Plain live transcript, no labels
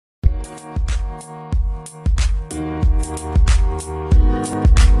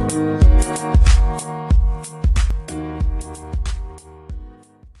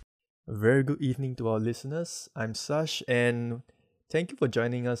very good evening to our listeners. I'm Sash, and thank you for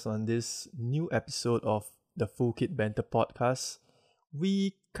joining us on this new episode of the Full Kit Banter podcast.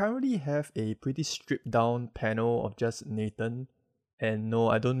 We currently have a pretty stripped down panel of just Nathan. And no,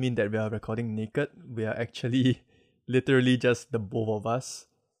 I don't mean that we are recording naked. We are actually literally just the both of us.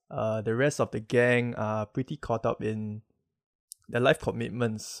 The rest of the gang are pretty caught up in their life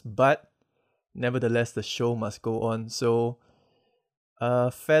commitments, but nevertheless, the show must go on. So,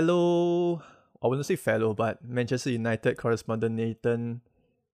 I wouldn't say fellow, but Manchester United correspondent Nathan,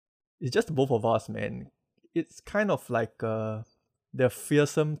 it's just both of us, man. It's kind of like the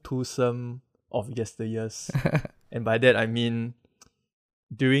fearsome twosome of yesteryears. And by that, I mean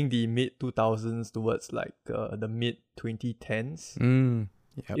during the mid 2000s towards like the mid 2010s.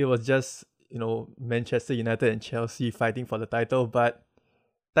 Yep. It was just, Manchester United and Chelsea fighting for the title, but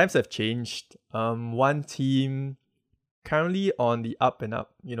times have changed. One team currently on the up and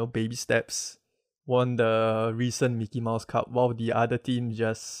up, baby steps, won the recent Mickey Mouse Cup, while the other team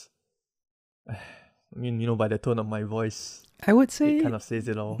just, by the tone of my voice, I would say it kind of says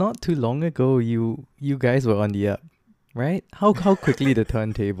it all. not too long ago you guys were on the up, right? How quickly the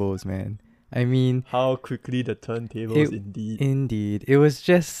turntables, man. I mean, How quickly the turntables, indeed. indeed.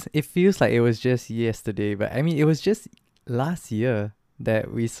 It feels like it was just yesterday, but I mean, it was just last year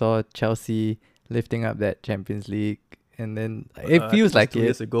that we saw Chelsea lifting up that Champions League, and then it feels like 2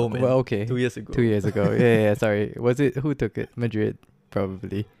 years ago, man. Well, okay. 2 years ago. 2 years ago. Yeah, sorry. Was it, who took it? Madrid,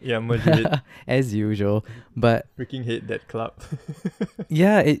 probably. Yeah, Madrid. As usual. But Freaking hate that club.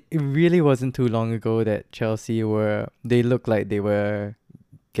 yeah, it really wasn't too long ago that Chelsea they looked like they were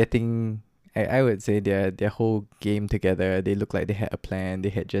getting, I would say, their whole game together. They looked like they had a plan. They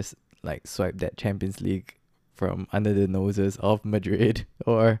had just like swiped that Champions League from under the noses of Madrid,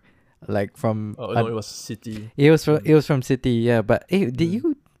 or like from Oh no, it was City. it was from City, yeah. But did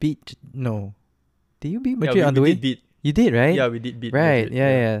you beat Did you beat Madrid on the way? Did beat. You did, right? Yeah, we did beat Right, Madrid.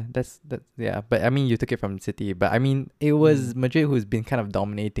 yeah. That's yeah. But I mean, you took it from City. But I mean, it was Madrid who's been kind of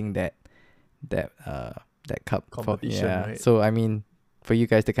dominating that cup Competition, right? So I mean, for you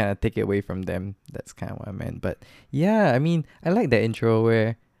guys to kind of take it away from them, that's kind of what I meant. But yeah, I mean, I like that intro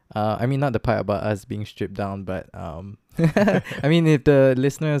where, I mean, not the part about us being stripped down, but I mean, if the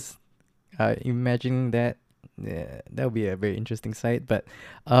listeners are imagining that, yeah, that would be a very interesting sight. But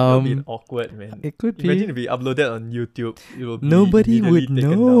It'll be awkward, man. it could Imagine be. if we uploaded on YouTube, it will be Nobody would immediately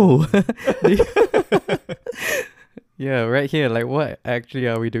taken know. down. Yeah, right here. Like, what actually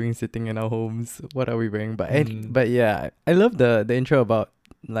are we doing sitting in our homes? What are we wearing? But yeah, I love the intro about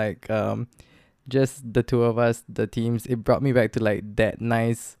like just the two of us, the teams. It brought me back to like that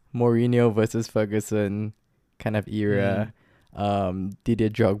nice Mourinho versus Ferguson kind of era. Didier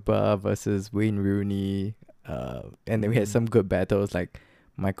Drogba versus Wayne Rooney. And then we had some good battles like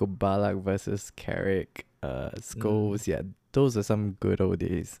Michael Ballack versus Carrick, Scholes. Yeah, those are some good old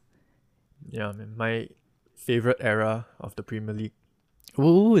days. Yeah, man. My favorite era of the Premier League.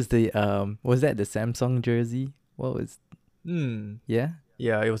 What was was that the Samsung jersey? What was yeah?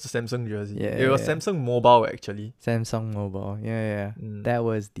 Yeah, it was the Samsung jersey. Yeah, it was yeah. Samsung Mobile actually. Samsung Mobile. Yeah. That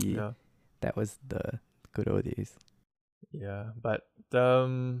was Yeah. that was the good old days. Yeah, but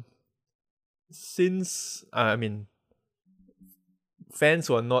since fans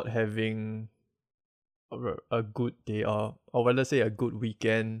were not having a good day, or rather say a good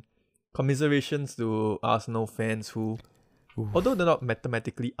weekend. Commiserations to Arsenal fans who, although they're not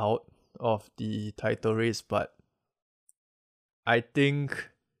mathematically out of the title race, but I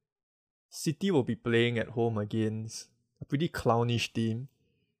think City will be playing at home against a pretty clownish team.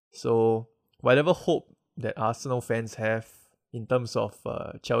 So whatever hope that Arsenal fans have in terms of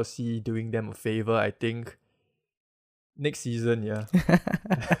Chelsea doing them a favor, I think next season, yeah.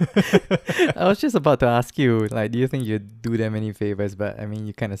 I was just about to ask you, like, do you think you'd do them any favors? But I mean,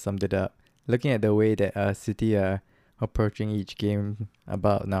 you kind of summed it up. Looking at the way that City are approaching each game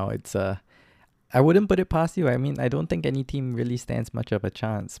about now, it's I wouldn't put it past you. I mean, I don't think any team really stands much of a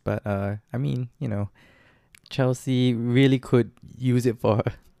chance. But I mean, Chelsea really could use it for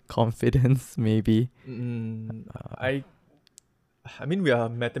confidence, maybe. I mean, we are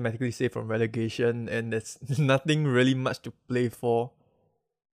mathematically safe from relegation, and there's nothing really much to play for.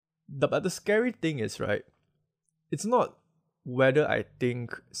 But the scary thing is, right, it's not whether I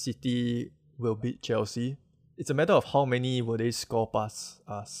think City will beat Chelsea. It's a matter of how many will they score past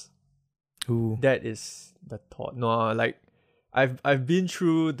us. Ooh. That is the thought. No, like, I've been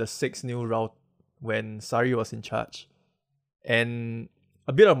through the 6-0 route when Sarri was in charge, and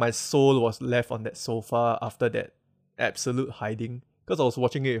a bit of my soul was left on that sofa after that absolute hiding, because I was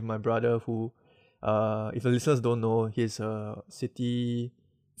watching it with my brother who, if the listeners don't know, he's a City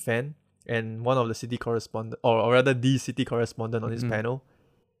fan. and one of the city correspondent, or rather the city correspondent on his panel.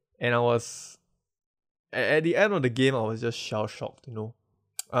 And I was, at the end of the game, I was just shell shocked, you know.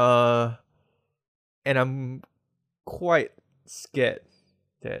 And I'm quite scared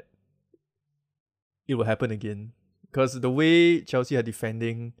that it will happen again, because the way Chelsea are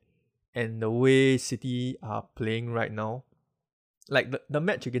defending and the way City are playing right now, like the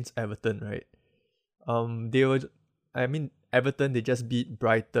match against Everton, right? Everton, they just beat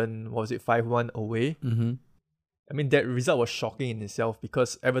Brighton, what was it, 5-1 away? I mean, that result was shocking in itself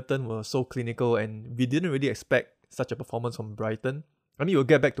because Everton were so clinical and we didn't really expect such a performance from Brighton. I mean, we'll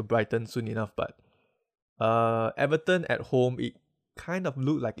get back to Brighton soon enough, but Everton at home, it kind of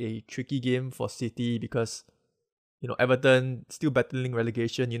looked like a tricky game for City because, you know, Everton still battling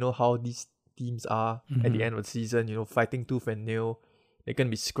relegation. You know how these teams are at the end of the season, you know, fighting tooth and nail. They're going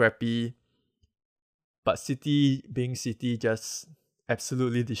to be scrappy. But City, being City, just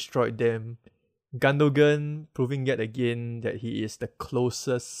absolutely destroyed them. Gundogan proving yet again that he is the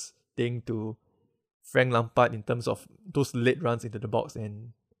closest thing to Frank Lampard in terms of those late runs into the box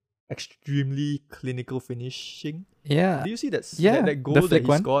and extremely clinical finishing. Yeah. Do you see that goal that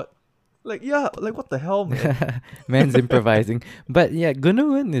he scored? Like what the hell, man? Man's improvising. But yeah,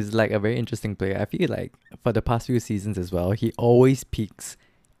 Gundogan is like a very interesting player. I feel like for the past few seasons as well, he always peaks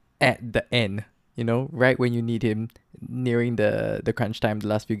at the end. You know, right when you need him, nearing the crunch time, the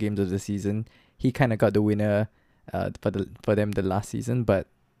last few games of the season, he kind of got the winner for them the last season. But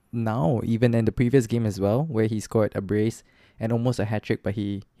now, even in the previous game as well, where he scored a brace and almost a hat trick, but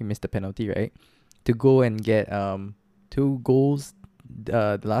he missed the penalty, right? To go and get 2 goals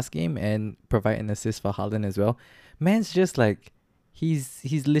the last game and provide an assist for Haaland as well. Man's just like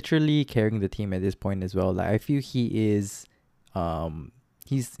he's literally carrying the team at this point as well. Like I feel he is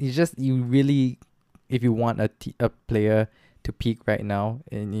he's just, you really, if you want a player to peak right now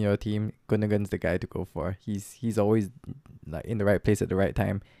in your team, Gundogan's the guy to go for. He's always like in the right place at the right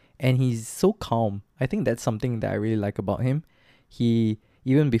time, and he's so calm. I think that's something that I really like about him. He,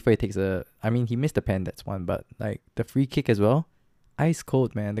 even before he takes he missed the pen, that's one, but like the free kick as well, ice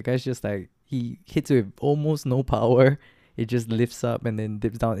cold, man. The guy's just like, he hits it with almost no power. It just lifts up and then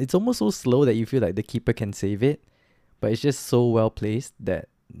dips down. It's almost so slow that you feel like the keeper can save it, but it's just so well placed that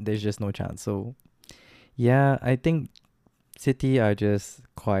there's just no chance. So yeah, I think City are just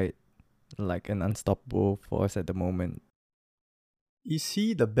quite like an unstoppable force at the moment. Is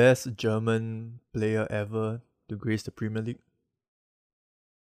he the best German player ever to grace the Premier League?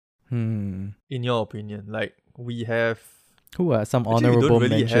 In your opinion, like we have, who are some honorable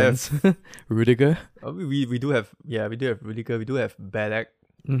mentions? Rudiger. We do have Rudiger. We do have Ballack.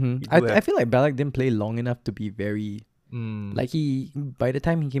 I feel like Ballack didn't play long enough to be very like by the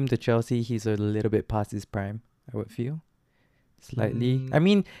time he came to Chelsea, he's a little bit past his prime, I would feel. Slightly. I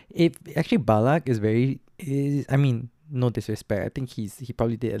mean, if actually Ballack no disrespect, I think he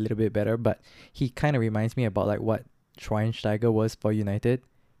probably did a little bit better, but he kind of reminds me about like what Schweinsteiger was for United.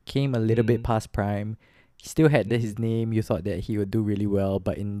 Came a little bit past prime. He still had his name. You thought that he would do really well,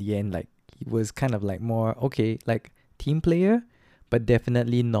 but in the end, like, he was kind of like more okay, like team player, but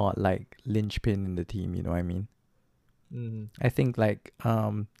definitely not like linchpin in the team. You know what I mean? I think like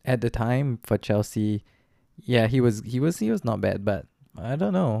at the time for Chelsea, yeah, he was not bad, but I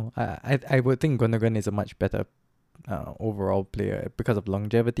don't know. I would think Gundogan is a much better overall player because of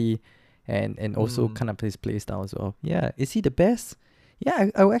longevity and also kind of his play style as well. Yeah, is he the best?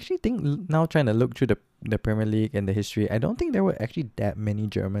 Yeah, I would actually think now, trying to look through the Premier League and the history, I don't think there were actually that many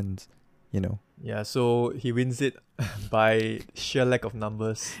Germans, you know. Yeah, so he wins it by sheer lack of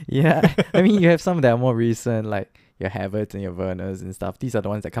numbers. Yeah, I mean, you have some that are more recent, like your Havertz and your Werners and stuff. These are the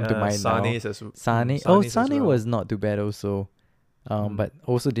ones that come to mind now. Sané was not too bad also, but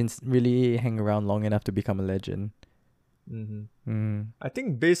also didn't really hang around long enough to become a legend. I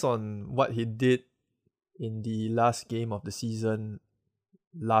think based on what he did in the last game of the season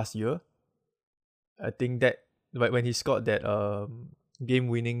last year, I think that when he scored that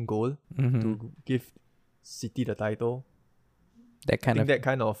game-winning goal to give City the title,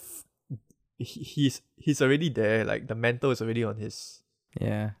 he's already there. Like the mantle is already on his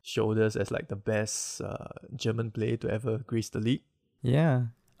shoulders as like the best German player to ever grace the league. Yeah,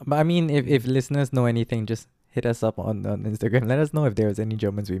 but I mean, if listeners know anything, just hit us up on Instagram. Let us know if there was any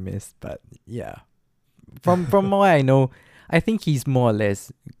Germans we missed. But yeah, from what I know, I think he's more or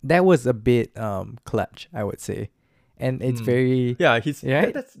less, that was a bit clutch, I would say. And it's very... Yeah,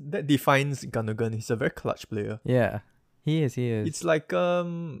 that defines Gundogan. He's a very clutch player. Yeah, he is. It's like,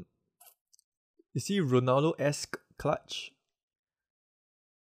 is he Ronaldo-esque clutch?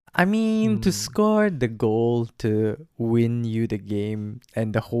 I mean, to score the goal to win you the game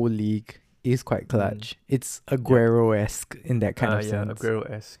and the whole league is quite clutch. It's Aguero-esque in that kind of sense.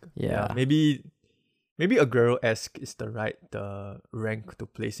 Aguero-esque. Yeah. Maybe Aguero-esque is the right rank to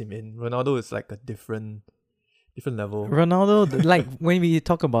place him in. Ronaldo is like a different level. Ronaldo, like when we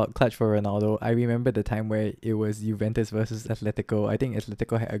talk about clutch for Ronaldo, I remember the time where it was Juventus versus Atletico. I think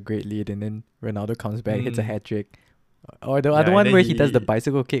Atletico had a great lead, and then Ronaldo comes back, hits a hat trick. Or the other one where he does the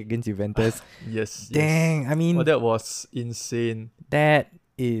bicycle kick against Juventus. Yes. Dang, I mean... that was insane. That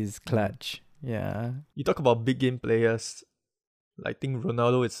is clutch. Yeah. You talk about big game players, I think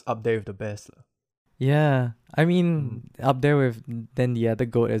Ronaldo is up there with the best. Yeah. I mean, up there with then the other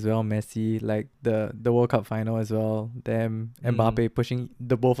GOAT as well, Messi, like the World Cup final as well. Them, Mbappe pushing,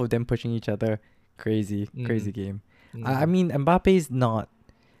 the both of them pushing each other. Crazy game. I mean, Mbappe's not...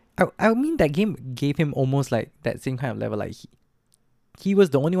 I mean, that game gave him almost like that same kind of level. Like he was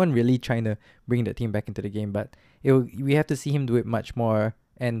the only one really trying to bring the team back into the game, but we have to see him do it much more,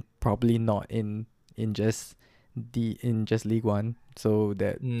 and probably not in just League One, so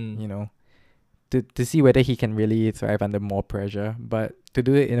that you know, to see whether he can really thrive under more pressure. But to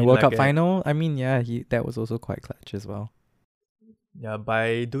do it in a World Cup final, I mean, yeah, that was also quite clutch as well. Yeah,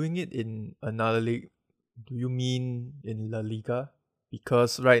 by doing it in another league, do you mean in La Liga?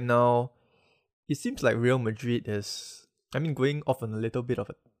 Because right now, it seems like Real Madrid is... I mean, going off on a little bit of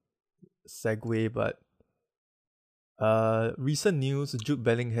a segue, but recent news, Jude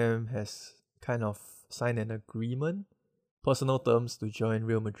Bellingham has kind of signed an agreement, personal terms, to join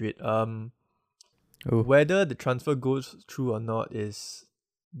Real Madrid. Whether the transfer goes through or not is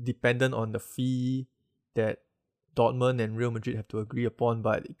dependent on the fee that Dortmund and Real Madrid have to agree upon,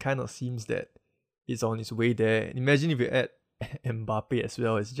 but it kind of seems that it's on its way there. Imagine if you add Mbappe as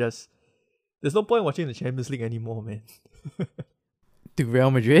well. It's just... there's no point watching the Champions League anymore, man. To Real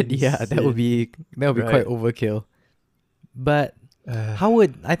Madrid, yeah, that would be quite overkill. But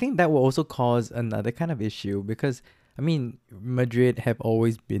I think that will also cause another kind of issue, because I mean, Madrid have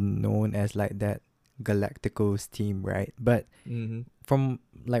always been known as like that Galacticos team, right? But from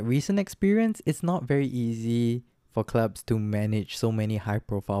like recent experience, it's not very easy for clubs to manage so many high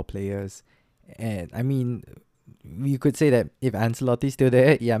profile players. And I mean, you could say that if Ancelotti's still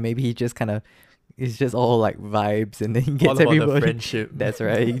there, yeah, maybe he just kind of, it's just all like vibes, and then he gets everybody. The friendship. That's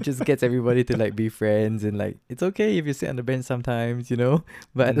right. He just gets everybody to like be friends, and like it's okay if you sit on the bench sometimes, you know.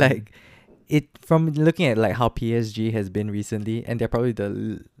 But like from looking at like how PSG has been recently, and they're probably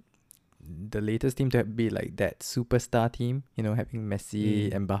the latest team to be like that superstar team, you know, having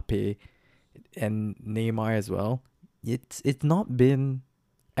Messi, Mbappe, and Neymar as well. It's not been...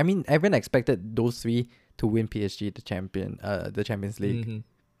 I mean, everyone expected those three to win PSG the Champions League.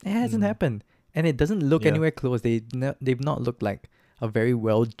 It hasn't happened, and it doesn't look anywhere close. They've not looked like a very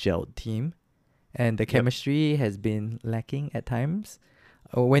well gelled team, and the chemistry has been lacking at times.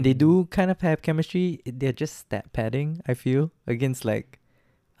 When they do kind of have chemistry, they're just stat padding, I feel, against like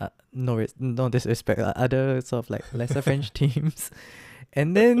no disrespect, other sort of like lesser French teams.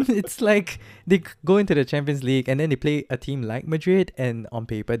 And then it's like they go into the Champions League, and then they play a team like Madrid, and on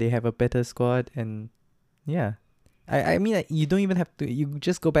paper they have a better squad. And yeah, I mean, you don't even have to. You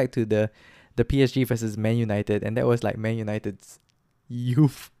just go back to the PSG versus Man United, and that was like Man United's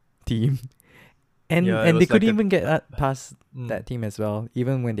youth team, and they couldn't even get past that team as well,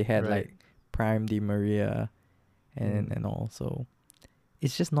 even when they had like prime Di Maria and all. So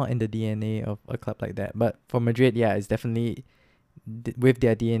it's just not in the DNA of a club like that. But for Madrid, yeah, it's definitely with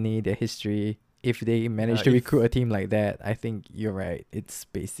their DNA, their history. If they manage to recruit a team like that, I think you're right. It's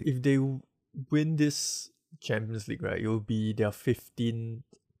basic. If they win this Champions League, right, it will be their 15th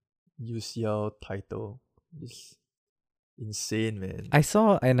UCL title. It's insane, man. I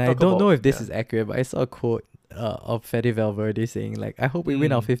saw, and I don't know if this is accurate, but I saw a quote of Fede Valverde saying like, "I hope we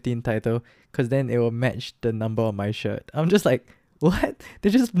win our 15th title, because then it will match the number on my shirt." I'm just like, what?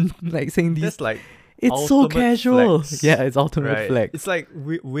 They're just like saying these. That's like, it's so casual. Flex, yeah, it's ultimate flex. It's like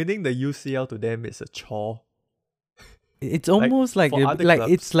winning the UCL to them is a chore. It's almost like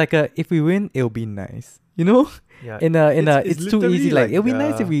it's like a, if we win, it'll be nice, you know. Yeah, it's too easy. Like it'll be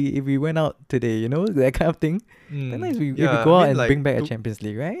nice if we went out today, you know, that kind of thing. Then nice if we go out and like, bring back a Champions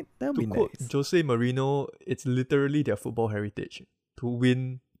League, right? That'll be nice. Jose Mourinho, it's literally their football heritage to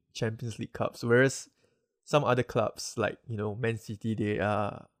win Champions League cups, whereas some other clubs like, you know, Man City, they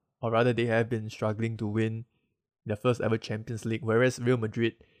have been struggling to win their first ever Champions League, whereas Real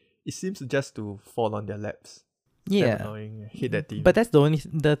Madrid, it seems just to fall on their laps. Yeah, annoying. I hate that team. But that's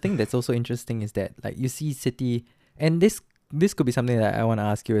the thing that's also interesting is that like you see City, and this could be something that I want to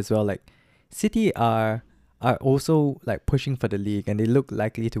ask you as well. Like City are are also like pushing for the league, and they look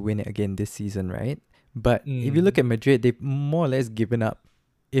likely to win it again this season, right? But if you look at Madrid, they've more or less given up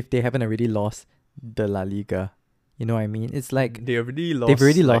if they haven't already lost the La Liga. You know what I mean? It's like they've already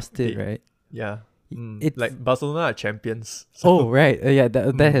lost it, right? Yeah. It's like Barcelona are champions. Oh, right. Yeah,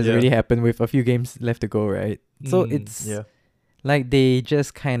 that has yeah. already happened with a few games left to go, right? So it's like they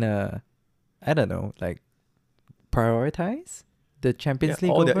just kind of, I don't know, like prioritize the Champions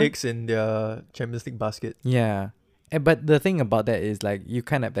League all over. their eggs in their Champions League basket. Yeah. But the thing about that is like you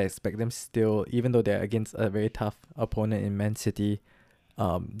kind of expect them still, even though they're against a very tough opponent in Man City,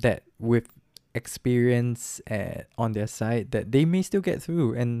 that with experience on their side, that they may still get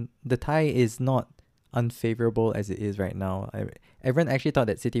through. And the tie is not unfavorable as it is right now. Everyone actually thought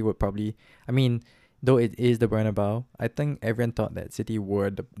that City would probably, I mean, though it is the Bernabeu, I think everyone thought that City were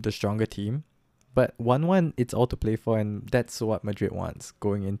the stronger team. But 1-1, it's all to play for, and that's what Madrid wants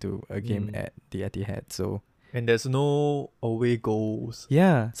going into a game at the Etihad. So and there's no away goals.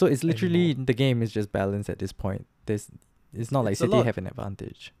 Yeah, so it's literally the game is just balanced at this point. It's not like City have an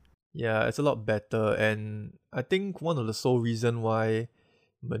advantage. Yeah, it's a lot better, and I think one of the sole reason why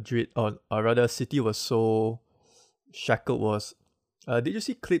Madrid or rather City was so shackled was, did you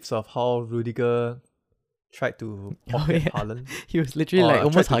see clips of how Rudiger tried to pocket Haaland? He was literally like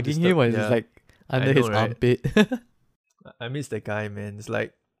almost hugging him, or just like under his armpit. I miss that guy, man. It's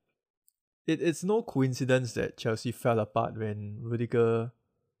like it's no coincidence that Chelsea fell apart when Rudiger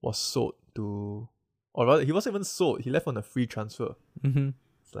was sold to, or rather, he wasn't even sold. He left on a free transfer.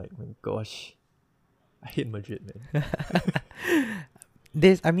 It's like, my gosh, I hate Madrid, man.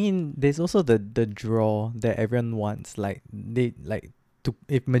 There's also the draw that everyone wants. Like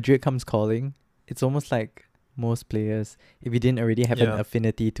if Madrid comes calling, it's almost like most players, if you didn't already have an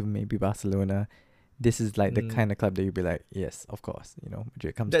affinity to maybe Barcelona, this is like the kind of club that you'd be like, yes, of course,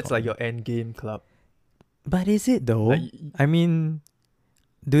 Madrid comes That's calling. like your end game club. But is it though? I mean,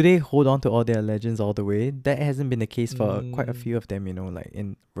 do they hold on to all their legends all the way? That hasn't been the case for quite a few of them, like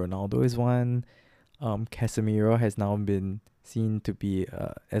in Ronaldo is one. Casemiro has now been seen to be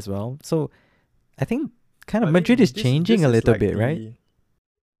as well. So I think Madrid is changing a little bit, right?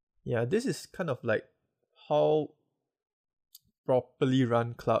 Yeah, this is kind of like how properly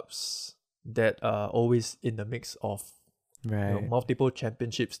run clubs that are always in the mix of multiple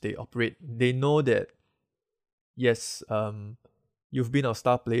championships they operate. They know that, yes, you've been a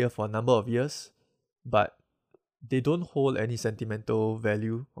star player for a number of years, but they don't hold any sentimental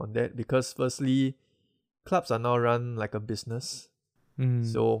value on that because firstly, clubs are now run like a business.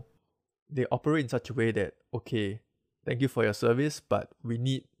 So they operate in such a way that, okay, thank you for your service, but we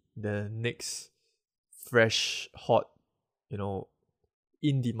need the next fresh, hot,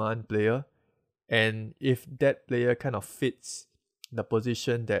 in-demand player. And if that player kind of fits the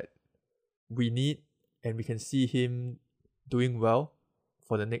position that we need and we can see him doing well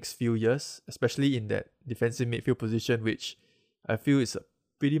for the next few years, especially in that defensive midfield position, which I feel is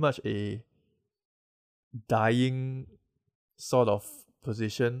pretty much a dying sort of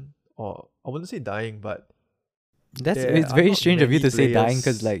position, or I wouldn't say dying, but it's very strange of you to say dying,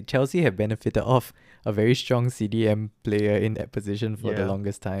 because like Chelsea have benefited off a very strong CDM player in that position for the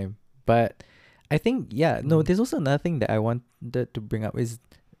longest time. But I think there's also another thing that I wanted to bring up is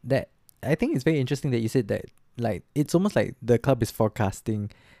that I think it's very interesting that you said that like it's almost like the club is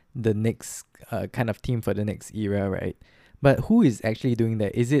forecasting the next kind of team for the next era, right? But who is actually doing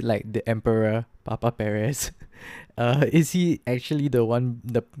that? Is it like the Emperor, Papa Perez? Is he actually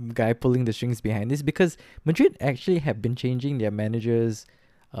the guy pulling the strings behind this? Because Madrid actually have been changing their managers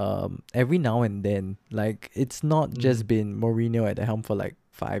every now and then. Like it's not just been Mourinho at the helm for like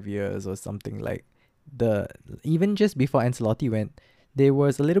 5 years or something. Like even just before Ancelotti went, there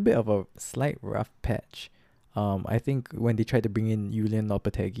was a little bit of a slight rough patch. I think when they tried to bring in Julian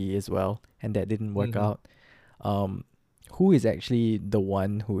Lopetegui as well, and that didn't work out. Who is actually the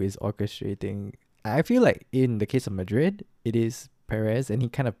one who is orchestrating? I feel like in the case of Madrid, it is Perez, and he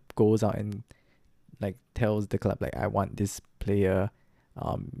kind of goes out and like tells the club like, I want this player,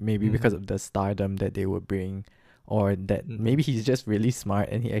 maybe because of the stardom that they would bring, or that maybe he's just really smart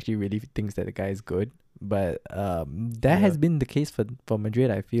and he actually really thinks that the guy is good. But that has been the case for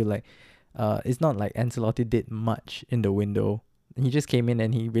Madrid. I feel like it's not like Ancelotti did much in the window. He just came in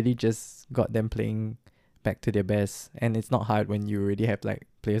and he really just got them playing back to their best, and it's not hard when you already have like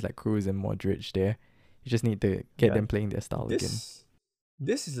players like Cruz and Modric there. You just need to get them playing their style again.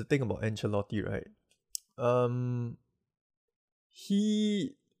 This is the thing about Ancelotti, right?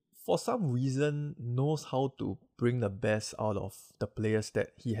 He for some reason knows how to bring the best out of the players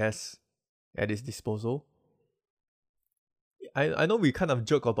that he has at his disposal. I know we kind of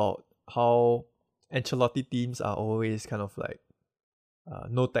joke about how Ancelotti teams are always kind of like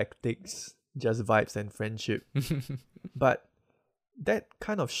no tactics, just vibes and friendship. But that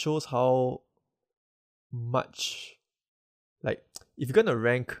kind of shows how much, like, if you're gonna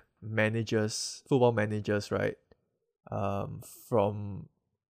rank managers, football managers, right, from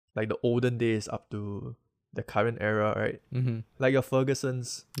like the olden days up to the current era, right? Like your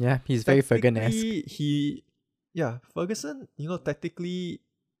Ferguson's. Yeah, he's very Ferguson-esque. Ferguson, tactically,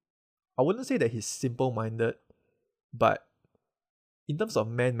 I wouldn't say that he's simple-minded, but in terms of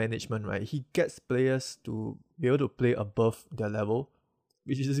man management, right, he gets players to be able to play above their level,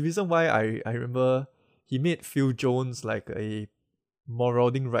 which is the reason why I remember he made Phil Jones like a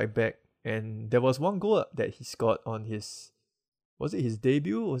marauding right back, and there was one goal that he scored on his, was it his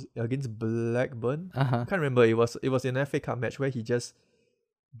debut? Was it against Blackburn? I can't remember. It was in an FA Cup match where he just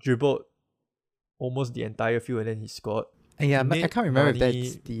dribbled almost the entire field and then he scored. Yeah, I can't remember if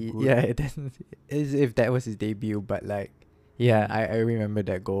that's the good. Yeah, if that was his debut, but like, yeah, I remember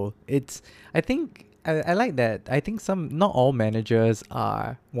that goal. I think I like that. I think not all managers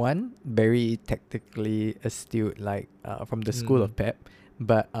are very tactically astute, like from the school of Pep,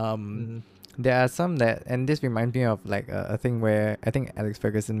 but there are some that, and this reminds me of like a thing where I think Alex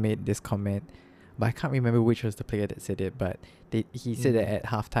Ferguson made this comment, but I can't remember which was the player that said it, but he said that at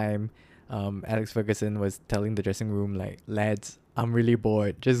halftime, Alex Ferguson was telling the dressing room, like, lads, I'm really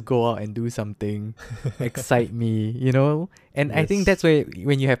bored, just go out and do something, excite me, and yes. I think that's where,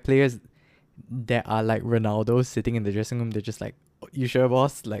 when you have players that are like Ronaldo sitting in the dressing room, they're just like, you sure,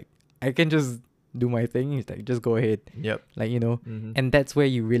 boss? Like, I can just do my thing. He's like, just go ahead. Yep. Like, and that's where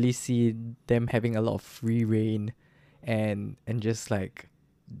you really see them having a lot of free reign and just like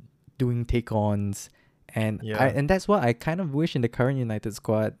doing take-ons. And and that's what I kind of wish in the current United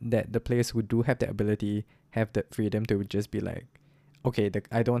squad, that the players who do have the ability have the freedom to just be like, okay,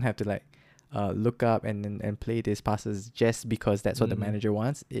 I don't have to like look up and play these passes just because that's what the manager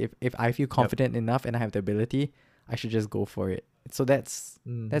wants. If I feel confident enough and I have the ability, I should just go for it. So that's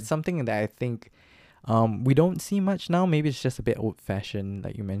something that I think we don't see much now. Maybe it's just a bit old-fashioned,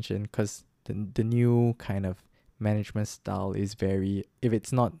 like you mentioned, because the new kind of management style is very, if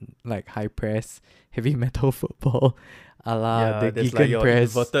it's not like high press, heavy metal football, a la the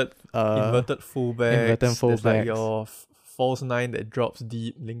gegenpress, inverted fullbacks, there's like your false nine that drops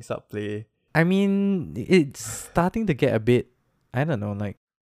deep, links up play. I mean, it's starting to get a bit, I don't know, like,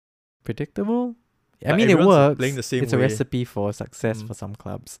 predictable. I mean, it works. Playing the same it's way. A recipe for success for some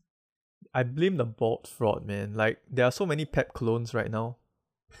clubs. I blame the bald fraud, man. Like, there are so many Pep clones right now.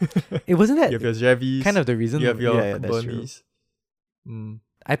 It wasn't that you have your Javis, kind of the reason. You have your Burmese.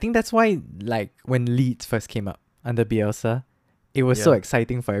 I think that's why, like, when Leeds first came up under Bielsa, it was so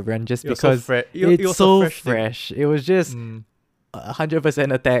exciting for everyone just because it's so fresh. It was just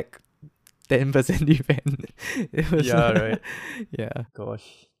 100% attack, 10% defense. It was right. Yeah.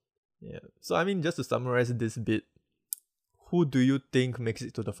 Gosh. Yeah. So I mean, just to summarize this bit, who do you think makes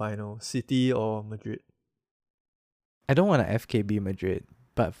it to the final? City or Madrid? I don't want to FKB Madrid,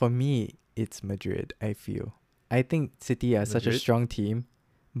 but for me, it's Madrid, I feel. I think City are such a strong team,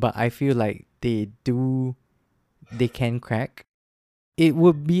 but I feel like they can crack. It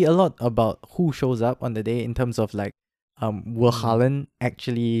would be a lot about who shows up on the day in terms of like, will Haaland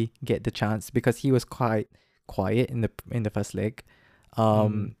actually get the chance, because he was quite quiet in the first leg.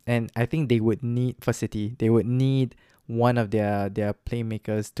 And I think they would need, for City, they would need one of their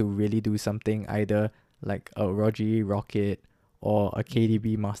playmakers to really do something, either like a Rodri Rocket or a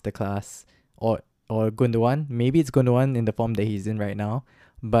KDB masterclass or Gundogan. Maybe it's Gundogan in the form that he's in right now.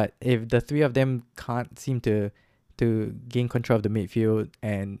 But if the three of them can't seem to gain control of the midfield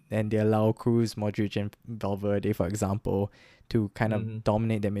and they allow Kroos, Modric and Valverde, for example, to kind of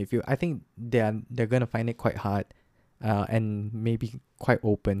dominate the midfield, I think they're gonna find it quite hard and maybe quite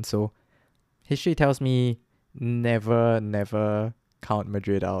open. So history tells me never count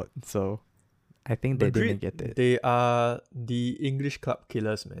Madrid out. So I think they didn't get it. They are the English club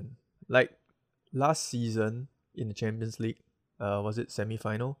killers, man. Like last season in the Champions League, was it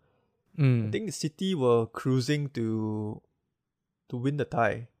semi-final? I think City were cruising to win the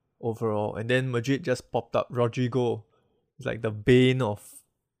tie overall, and then Madrid just popped up. Rodrigo, it's like the bane of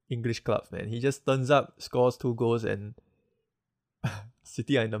English clubs, man. He just turns up, scores 2 goals, and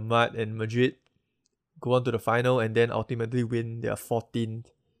City are in the mud, and Madrid go on to the final and then ultimately win their 14th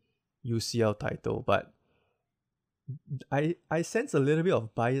UCL title. But I sense a little bit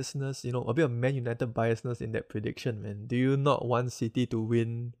of biasness, a bit of Man United biasness in that prediction, man. Do you not want City to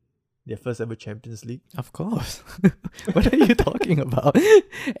win their first ever Champions League? Of course. What are you talking about?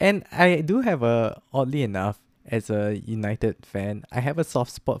 And I do have oddly enough, as a United fan, I have a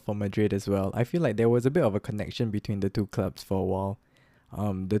soft spot for Madrid as well. I feel like there was a bit of a connection between the two clubs for a while.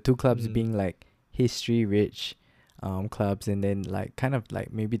 The two clubs Mm. being like history rich clubs, and then like kind of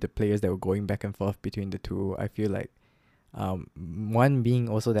like maybe the players that were going back and forth between the two. I feel like one being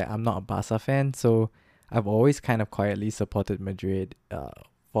also that I'm not a Barca fan, so I've always kind of quietly supported Madrid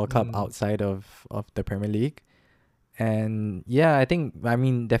for a club Mm. outside of the Premier League. And yeah, I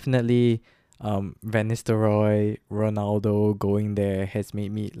mean definitely Van Nistelrooy, Ronaldo going there has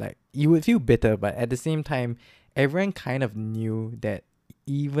made me like, you would feel bitter, but at the same time everyone kind of knew that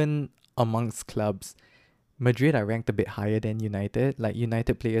even amongst clubs, Madrid are ranked a bit higher than United. Like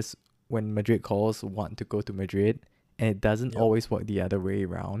United players, when Madrid calls, want to go to Madrid, and it doesn't Yep. always work the other way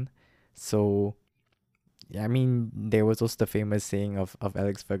around. So yeah, I mean, there was also the famous saying of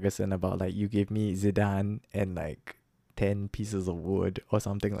Alex Ferguson about like, you give me Zidane and like 10 pieces of wood or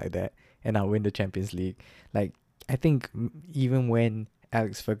something like that, and I'll win the Champions League. Like, I think even when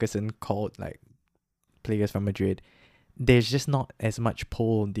Alex Ferguson called like players from Madrid, there's just not as much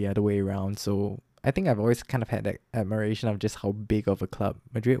pull the other way around. So I think I've always kind of had that admiration of just how big of a club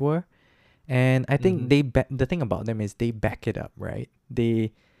Madrid were. And I think Mm-hmm. the thing about them is they back it up, right?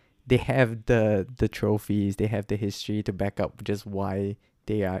 They have the trophies, they have the history to back up just why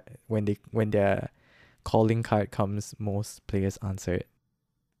they are, when their calling card comes, most players answer it.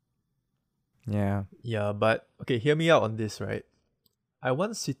 Yeah. Yeah, but okay, hear me out on this, right? I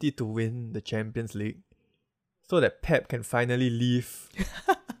want City to win the Champions League so that Pep can finally leave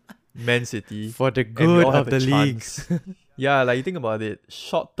Man City For the and we good all have of a the league. chance. Yeah, like you think about it,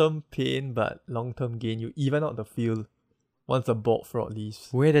 short-term pain but long-term gain. You even out the field once the bald fraud leaves.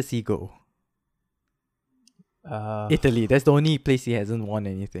 Where does he go? Uh, Italy. That's the only place he hasn't won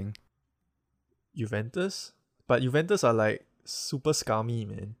anything. Juventus? But Juventus are like super scummy,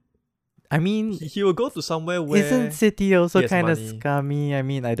 man. I mean, He will go to somewhere isn't where City also he has kind of money. scummy? I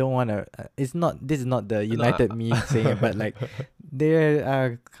mean, I don't want to. It's not. This is not the No, United me saying it, but like, there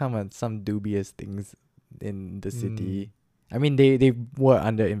are some dubious things in the city. I mean, they were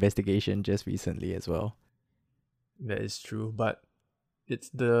under investigation just recently as well. that is true, but it's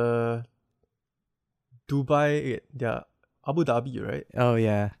the Dubai, yeah, Abu Dhabi, right? Oh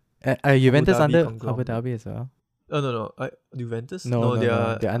yeah, Abu Juventus Dhabi under Abu conglomerate. Dhabi as well. Oh no, Juventus? No, No, no, they no.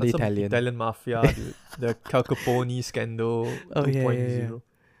 are They're under some Italian. Italian mafia, dude. The Cal Capone scandal Oh yeah, 2.0. yeah, yeah.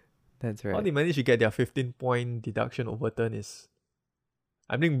 That's How right. they managed to get their 15-point deduction overturned is,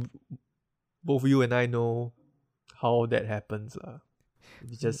 I think both you and I know how that happens.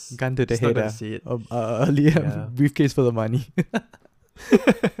 We Gun to the just not head. gonna say it. Earlier Yeah. briefcase full of money,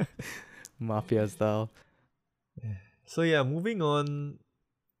 mafia style. So yeah, moving on.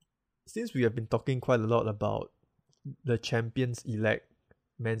 Since we have been talking quite a lot about the champions elect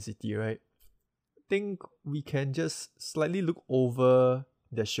Man City, right? I think we can just slightly look over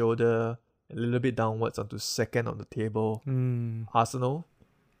their shoulder a little bit downwards onto second on the table. Arsenal.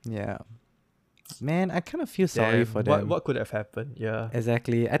 Yeah. Man, I kind of feel sorry for them. What could have happened? Yeah.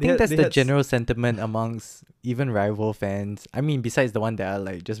 Exactly. I They think had- that's they the had s- general sentiment amongst even rival fans. I mean, besides the one that are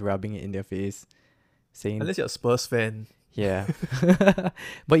like just rubbing it in their face, saying, Unless you're a Spurs fan. yeah.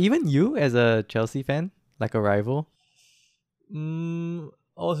 But even you as a Chelsea fan, like a rival. I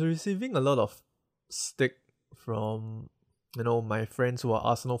was receiving a lot of stick from my friends who are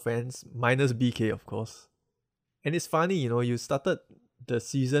Arsenal fans, minus BK of course. And it's funny, you started the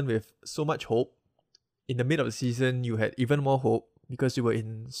season with so much hope. In the middle of the season, you had even more hope because you were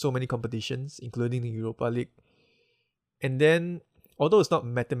in so many competitions, including the Europa League. And then, although it's not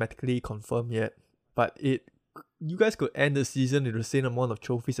mathematically confirmed yet, but you guys could end the season with the same amount of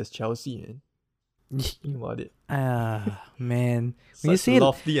trophies as Chelsea, man. Think about it. Man. Such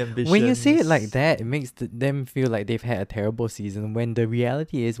lofty ambitions. When you say it like that, it makes them feel like they've had a terrible season. When the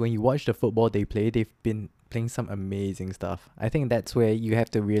reality is, when you watch the football they play, they've been playing some amazing stuff. I think that's where you have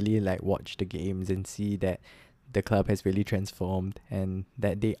to really like watch the games and see that the club has really transformed and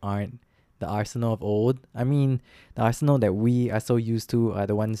that they aren't the Arsenal of old. I mean, the Arsenal that we are so used to are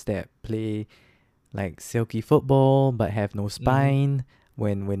the ones that play like silky football but have no spine.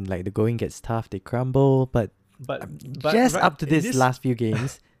 When like the going gets tough, they crumble. But just right, up to this last few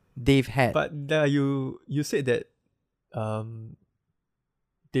games, they've had. But you said that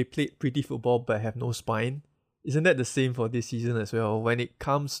they played pretty football but have no spine. Isn't that the same for this season as well? When it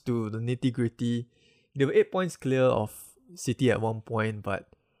comes to the nitty gritty, they were 8 points clear of City at one point, but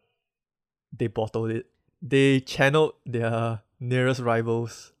they bottled it. They channeled their nearest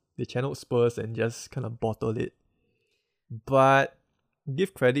rivals. They channeled Spurs and just kind of bottled it. But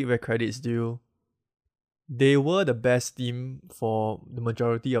give credit where credit's due. They were the best team for the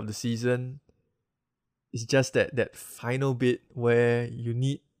majority of the season. it's just that final bit where you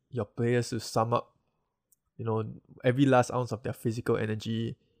need your players to sum up, every last ounce of their physical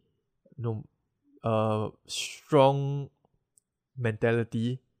energy, strong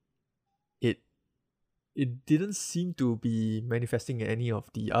mentality. It didn't seem to be manifesting in any of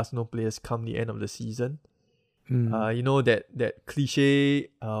the Arsenal players come the end of the season. That cliche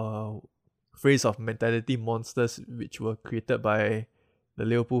phrase of mentality monsters, which were created by the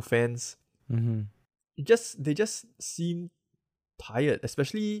Liverpool fans. They just seem tired,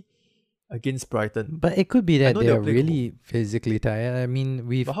 especially against Brighton. But it could be that they they're were playing really physically tired. I mean,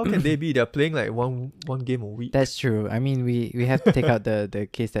 But how can they be? They're playing like one game a week. That's true. I mean, we have to take out the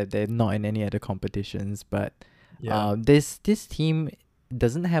case that they're not in any other competitions. But this team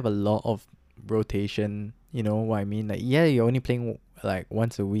doesn't have a lot of rotation. You know what I mean? Like, yeah, you're only playing like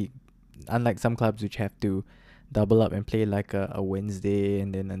once a week, unlike some clubs which have to double up and play like a Wednesday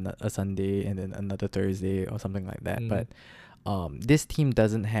and then a Sunday and then another Thursday or something like that. But this team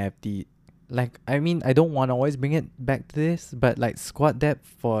doesn't have the, like, I mean, I don't want to always bring it back to this, but like squad depth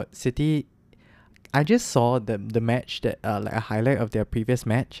for City, I just saw the match that like a highlight of their previous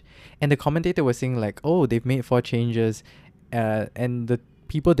match, and the commentator was saying like, oh, they've made 4 changes, and the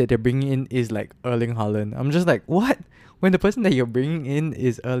people that they're bringing in is like Erling Haaland. I'm just like, what? When the person that you're bringing in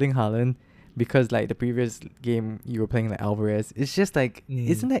is Erling Haaland, because like the previous game you were playing like Alvarez, it's just like,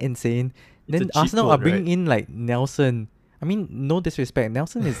 isn't that insane? Then Arsenal are bringing in like Nelson. I mean, no disrespect,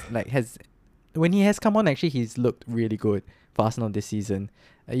 Nelson is like when he has come on, actually he's looked really good for Arsenal this season.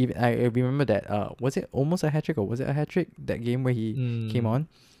 I remember that was it almost a hat-trick, or was it a hat-trick, that game where he came on?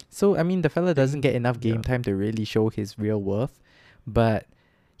 So I mean, the fella doesn't get enough game time to really show his real worth, but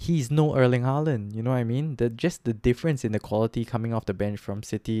he's no Erling Haaland, you know what I mean? The difference in the quality coming off the bench from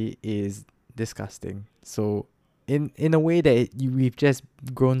City is disgusting. So in a way that we've just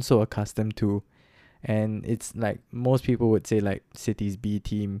grown so accustomed to, and it's like most people would say like City's B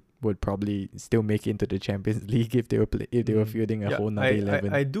team would probably still make it into the Champions League if they were fielding a whole another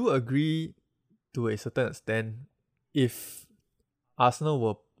 11. I do agree to a certain extent. If Arsenal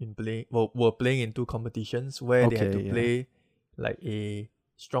were playing in 2 competitions where they had to play like a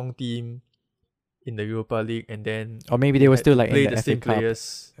strong team in the Europa League, and then or maybe they were still like play in the the FA same Cup,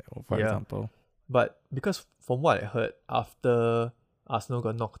 players, for example. But because from what I heard after Arsenal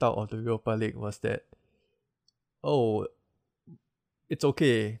got knocked out of the Europa League was that, it's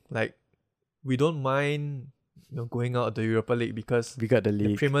okay. Like, we don't mind going out of the Europa League because we got the league.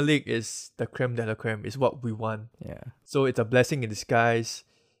 The Premier League is the creme de la creme. It's what we want. Yeah. So it's a blessing in disguise.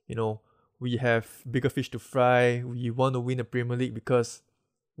 We have bigger fish to fry. We want to win the Premier League because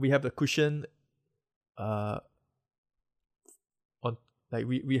we have the cushion.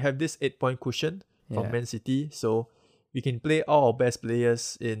 We have this 8-point cushion from Man City, so we can play all our best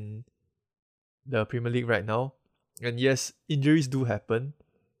players in the Premier League right now. And yes, injuries do happen.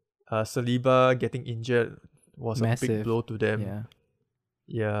 Saliba getting injured was massive. A big blow to them.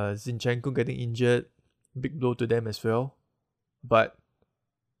 Yeah, Zinchenko getting injured, big blow to them as well. But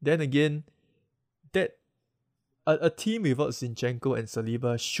then again, that a team without Zinchenko and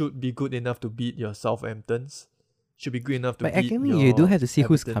Saliba should be good enough to beat your Southamptons. Should be good enough to beat your But you do have to see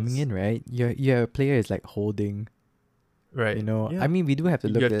who's Evertons. coming in, right? Your player is like holding. Right. I mean, we do have to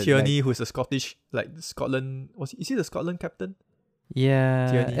look at Tierney, who's a Scottish, like Scotland. Is he the Scotland captain?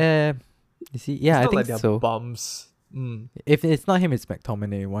 Yeah. Tierney. You see, yeah, I think like so. Bums. If it's not him, it's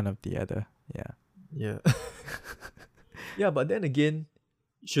McTominay, one of the other. Yeah. Yeah. Yeah, but then again,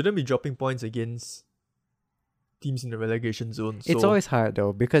 shouldn't be dropping points against teams in the relegation zone. So it's always hard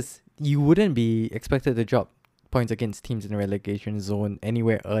though, because you wouldn't be expected to drop points against teams in the relegation zone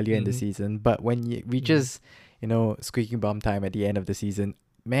anywhere earlier in the season. But when you reaches, squeaking bum time at the end of the season,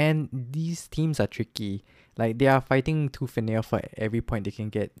 man, these teams are tricky. Like, they are fighting tooth and nail for every point they can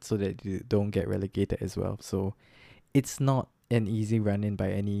get so that you don't get relegated as well. So it's not an easy run in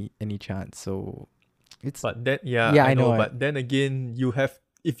by any chance. So it's I know. But then again,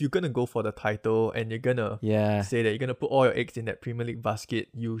 if you're gonna go for the title and you're gonna say that you're gonna put all your eggs in that Premier League basket,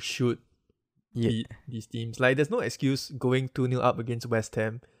 you should beat these teams. Like, there's no excuse going 2-0 up against West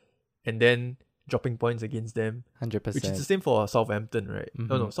Ham and then dropping points against them. 100%. Which is the same for Southampton, right?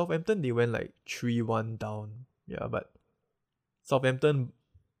 No, Southampton, they went like 3-1 down. Yeah, but Southampton,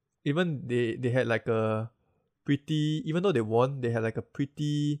 even they had like a pretty, even though they won, they had like a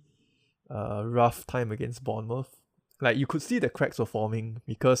pretty rough time against Bournemouth. Like, you could see the cracks were forming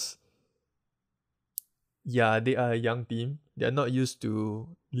because they are a young team. They're not used to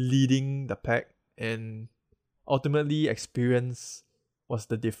leading the pack, and ultimately experience was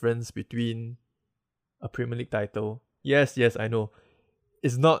the difference between a Premier League title. Yes, I know.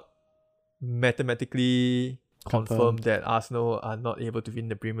 It's not mathematically confirmed that Arsenal are not able to win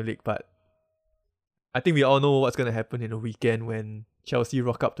the Premier League, but I think we all know what's gonna happen in the weekend when Chelsea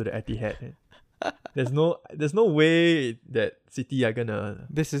rock up to the Etihad. There's no way that City are gonna.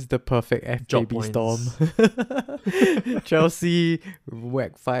 This is the perfect FKB storm. Points. Chelsea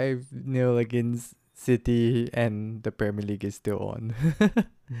whack 5-0 against City, and the Premier League is still on.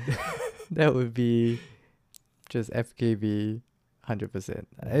 That would be just FKB 100%.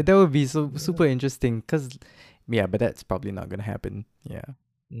 That would be so super interesting, cause but that's probably not gonna happen. Yeah.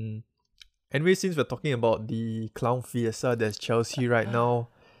 Anyway, since we're talking about the clown fiesta that's Chelsea right now,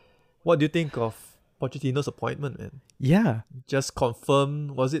 what do you think of Pochettino's appointment, man? Yeah. Just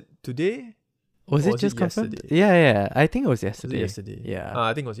confirmed. Was it today? Was it just confirmed? Yeah. I think it was yesterday. Yeah.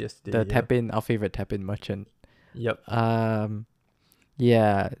 I think it was yesterday. The tap-in, our favorite tap-in merchant. Yep.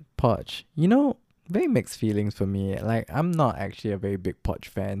 Yeah, Poch. Very mixed feelings for me. Like, I'm not actually a very big Poch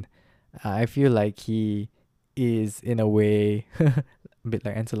fan. I feel like he is, in a way, a bit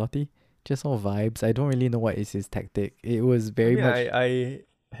like Ancelotti. Just all vibes. I don't really know what is his tactic. It was very much... I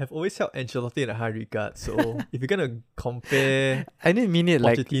have always held Ancelotti in a high regard. So if you're gonna compare, I didn't mean it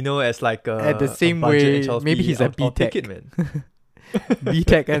Pochettino as like a at the same way. Ancelotti, Maybe he's a B-Tech. Take it, man.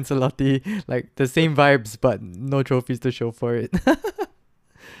 B-Tech Ancelotti, like the same vibes, but no trophies to show for it.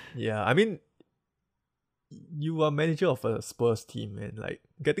 Yeah, I mean, you are manager of a Spurs team, man. Like,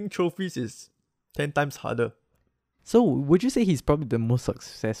 getting trophies is 10 times harder. So would you say he's probably the most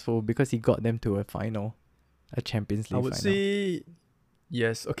successful because he got them to a final, a Champions League final? I would say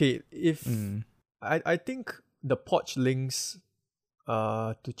yes. Okay, if I think the Poch links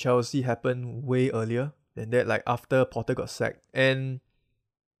to Chelsea happened way earlier than that, like after Potter got sacked. And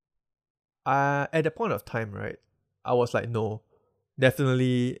at that point of time, right, I was like, no,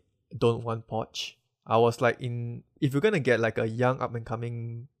 definitely don't want Poch. I was like, if you're gonna get like a young up and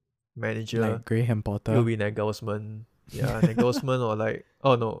coming manager, like Graham Potter, it'll be Nagelsmann. Yeah, Nagelsmann or like,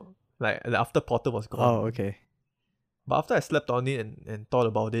 oh no, like after Potter was gone. Oh, okay. But after I slept on it and thought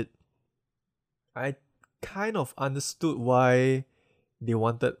about it, I kind of understood why they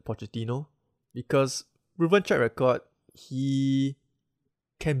wanted Pochettino, because proven track record, he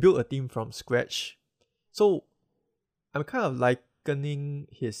can build a team from scratch. So I'm kind of likening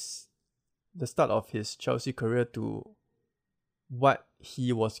the start of his Chelsea career to what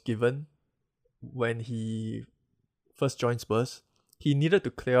he was given when he first joined Spurs. He needed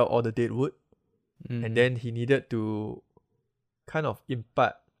to clear out all the dead wood, and then he needed to kind of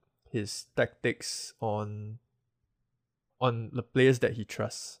impart his tactics on the players that he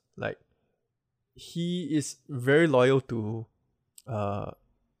trusts. Like, he is very loyal to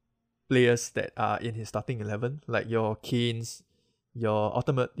players that are in his starting 11, like your Kanes, your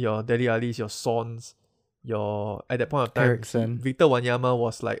Dele Allis, your Sons, at that point of time, Eriksen. Victor Wanyama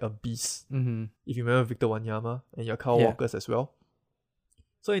was like a beast. Mm-hmm. If you remember Victor Wanyama, and your Kyle Walkers as well.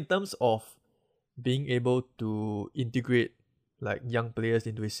 So in terms of being able to integrate like young players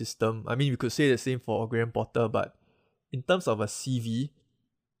into his system, I mean, we could say the same for Graham Potter, but in terms of a CV,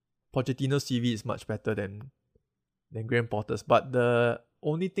 Pochettino's CV is much better than Graham Potter's. But the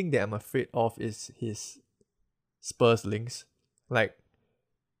only thing that I'm afraid of is his Spurs links. Like,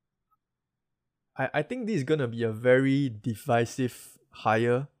 I think this is gonna be a very divisive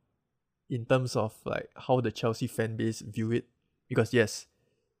hire in terms of like how the Chelsea fan base view it. Because yes,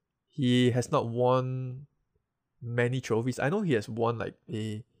 he has not won many trophies. I know he has won like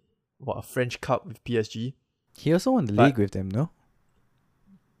a French Cup with PSG. He also won the league with them, no?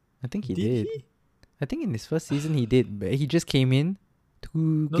 I think he did. I think in his first season he did, but he just came in.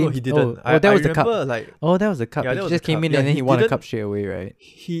 No, he didn't. That was the cup. That was the cup. Yeah, he just came in and then he won a cup straight away, right?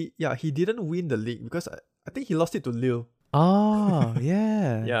 He didn't win the league because I think he lost it to Lille. Oh,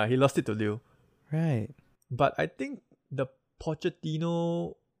 yeah. Yeah, he lost it to Lille. Right. But I think the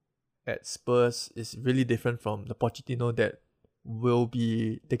Pochettino at Spurs is really different from the Pochettino that will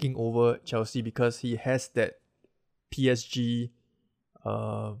be taking over Chelsea, because he has that PSG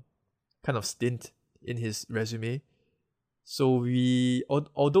kind of stint in his resume. So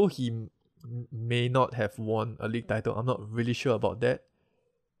although he may not have won a league title, I'm not really sure about that.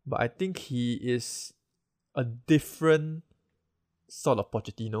 But I think he is a different sort of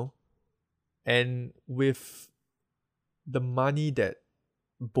Pochettino. And with the money that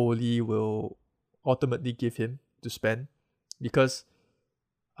Boli will ultimately give him to spend, because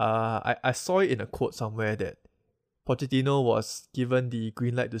I saw it in a quote somewhere that Pochettino was given the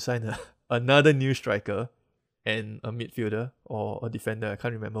green light to sign another new striker and a midfielder or a defender, I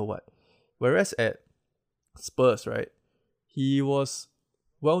can't remember what. Whereas at Spurs, right, he was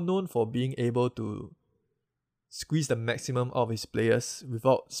well known for being able to squeeze the maximum out of his players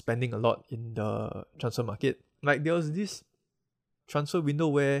without spending a lot in the transfer market. Like there was this transfer window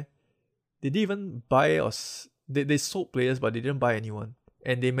where they didn't even buy they sold players, but they didn't buy anyone,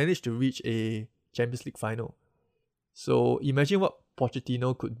 and they managed to reach a Champions League final. So imagine what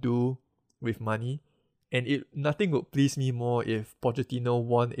Pochettino could do with money, and nothing would please me more if Pochettino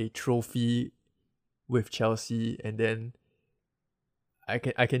won a trophy with Chelsea, and then I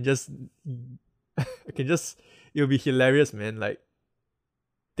can just it'll be hilarious, man. Like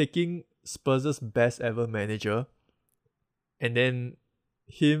taking Spurs' best ever manager and then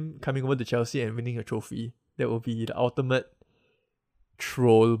him coming over to Chelsea and winning a trophy. That will be the ultimate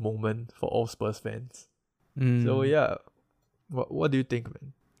troll moment for all Spurs fans. So yeah, what do you think,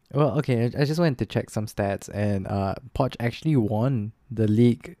 man? Well, okay, I just wanted to check some stats, and Poch actually won the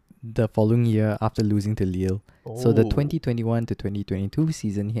league the following year after losing to Lille. So the 2021 to 2022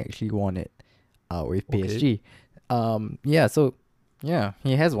 season, he actually won it with PSG. Yeah,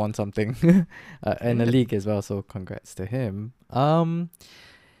 he has won something and a league as well, so congrats to him.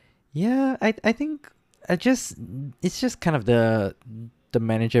 Yeah, I think it's just kind of the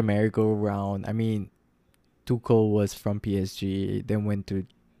manager merry-go-round. I mean, Tuchel was from PSG, then went to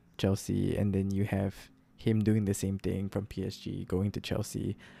Chelsea, and then you have him doing the same thing from PSG going to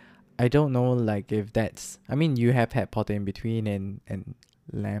Chelsea. I don't know, like, if that's... I mean, you have had Potter in between and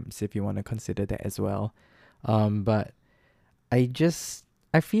Lamps, if you want to consider that as well. But I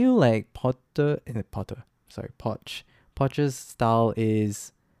feel like Poch's style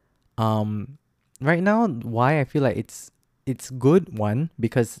is... right now, why I feel like it's good, one,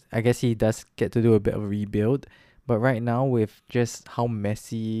 because I guess he does get to do a bit of a rebuild. But right now, with just how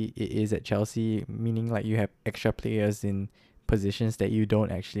messy it is at Chelsea, meaning like you have extra players in positions that you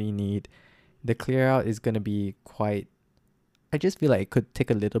don't actually need, the clear out is going to be quite... I just feel like it could take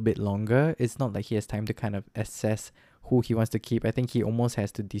a little bit longer. It's not like he has time to kind of assess who he wants to keep. I think he almost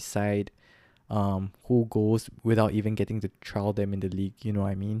has to decide who goes without even getting to trial them in the league. You know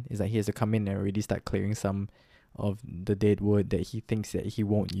what I mean? It's like he has to come in and already start clearing some of the dead wood that he thinks that he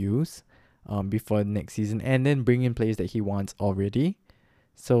won't use before next season, and then bring in players that he wants already.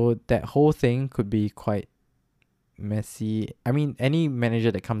 So that whole thing could be quite messy. I mean, any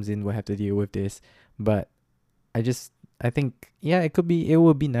manager that comes in will have to deal with this, but I think it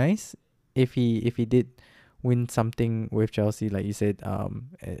would be nice if he did win something with Chelsea, like you said,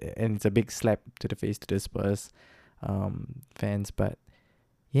 and it's a big slap to the face to the Spurs fans. But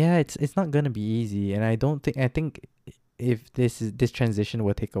yeah, it's not gonna be easy, and I think if this transition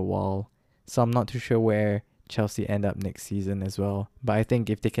will take a while, so I'm not too sure where Chelsea end up next season as well. But I think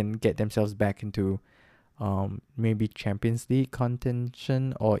if they can get themselves back into maybe Champions League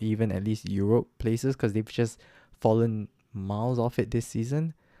contention, or even at least Europe places, because they've just fallen miles off it this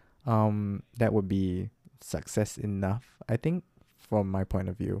season, that would be success enough, I think, from my point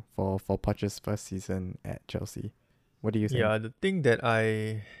of view, for Poch's first season at Chelsea. What do you think? Yeah, the thing that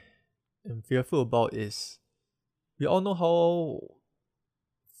I am fearful about is we all know how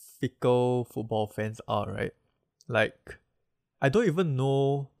fickle football fans are, right? Like, I don't even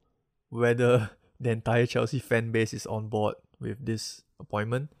know whether the entire Chelsea fan base is on board with this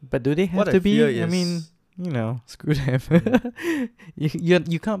appointment. But do they have to be? I mean, screw them.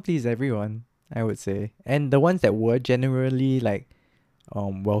 You can't please everyone, I would say. And the ones that were generally like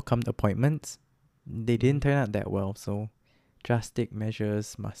welcomed appointments, they didn't turn out that well. So drastic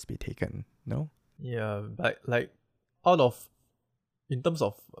measures must be taken. No? Yeah, but like in terms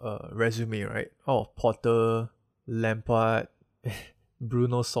of resume, right? Out of Potter, Lampard,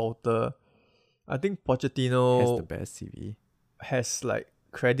 Bruno Salter, I think Pochettino has the best CV. Has like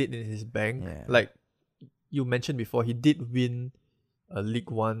credit in his bank. Yeah. Like you mentioned before, he did win a League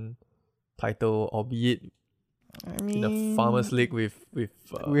One title, albeit in a Farmers League with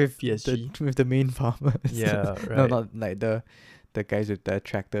PSG. With the main farmers. Yeah, right. No, not like the guys with the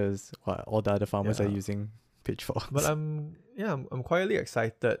tractors. While all the other farmers are using pitchforks. But I'm quietly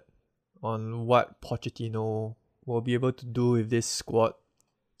excited on what Pochettino will be able to do with this squad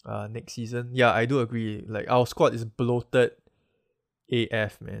next season. Yeah, I do agree. Like, our squad is bloated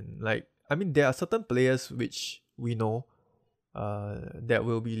AF, man. Like, I mean, there are certain players which we know that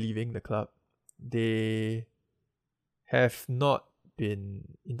will be leaving the club. They have not been,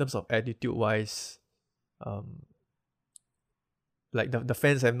 in terms of attitude wise, like the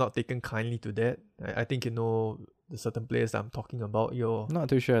fans have not taken kindly to that. I think you know the certain players that I'm talking about. Not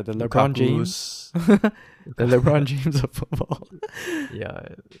too sure. The LeBron James. The LeBron James of football.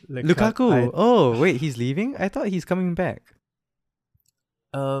 Yeah. Lukaku. Oh, wait, he's leaving? I thought he's coming back.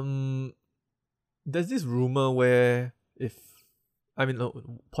 There's this rumor where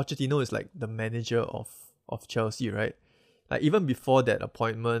Pochettino is like the manager of of Chelsea, right? Like even before that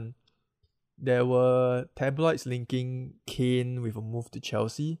appointment, there were tabloids linking Kane with a move to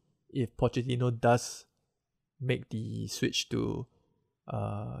Chelsea if Pochettino does make the switch to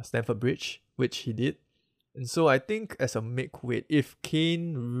Stamford Bridge, which he did. And so I think as a make-weight, if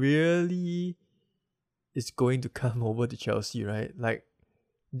Kane really is going to come over to Chelsea, right? Like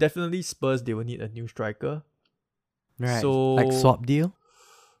definitely Spurs, they will need a new striker. Right. So Like swap deal?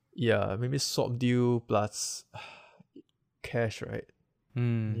 yeah, maybe swap deal plus cash, right?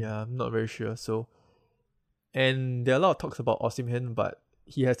 Yeah, I'm not very sure. So, and there are a lot of talks about Osimhen, but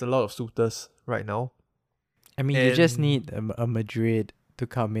he has a lot of suitors right now. I mean, you just need a Madrid to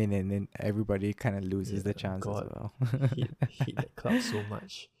come in, and then everybody kind of loses the chance as well. hate that club so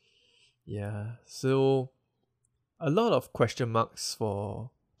much. Yeah, so a lot of question marks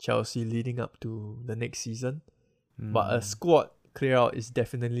for Chelsea leading up to the next season, but a squad clear out is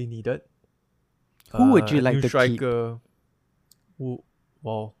definitely needed. Who would you like new to striker? Who,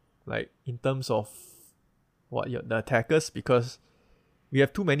 well, like in terms of the attackers, because we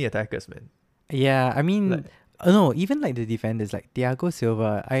have too many attackers, man. Yeah, I mean, no, even like the defenders, like Thiago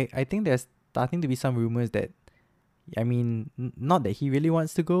Silva. I think there's starting to be some rumors that, I mean, not that he really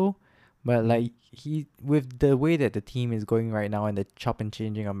wants to go, but like he, with the way that the team is going right now and the chop and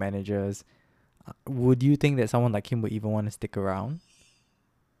changing of managers, would you think that someone like him would even want to stick around?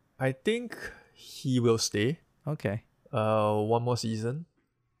 I think he will stay. Okay. One more season.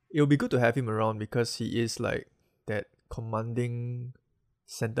 It'll be good to have him around because he is like that commanding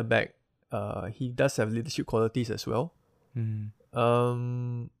centre back. He does have leadership qualities as well. In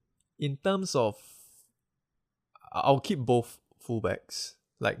terms of, I'll keep both fullbacks,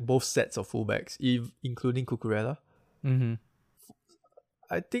 like both sets of fullbacks, including Cucurella.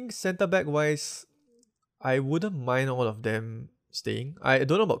 I think centre back wise, I wouldn't mind all of them staying. I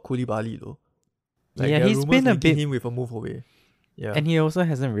don't know about Koulibaly though. Like, yeah, he's been a bit him with a move away. Yeah, and he also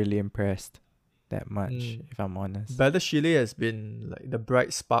hasn't really impressed that much, if I'm honest. Baldashile has been like the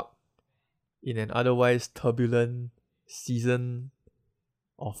bright spark in an otherwise turbulent season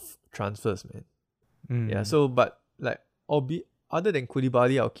of transfers, man. Yeah, so but like other than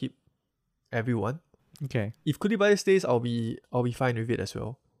Koulibaly, I'll keep everyone. Okay. If Koulibaly stays, I'll be fine with it as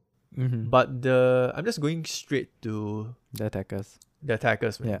well. But I'm just going straight to the attackers. The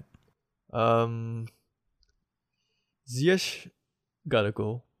attackers, man. Yeah. Ziyech gotta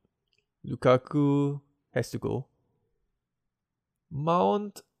go. Lukaku has to go.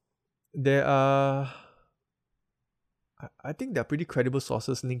 Mount, there are, I think there are pretty credible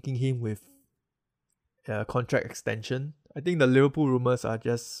sources linking him with contract extension. I think the Liverpool rumors are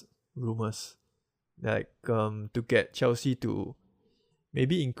just rumors. Like to get Chelsea to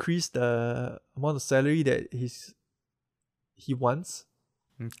maybe increase the amount of salary that he wants.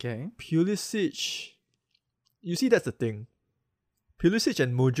 Okay. Pulisic, you see, that's the thing. Pulisic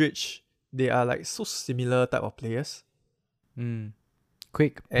and Modric, they are like so similar type of players.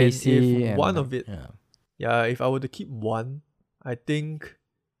 Quick, pacey, and if one of it, if I were to keep one, I think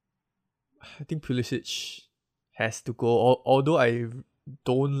Pulisic has to go. Although I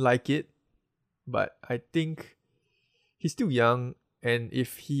don't like it, but I think he's still young, and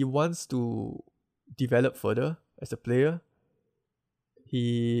if he wants to develop further as a player,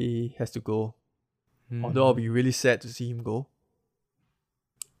 he has to go. Although I'll be really sad to see him go.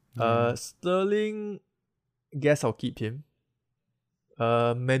 Sterling, guess I'll keep him.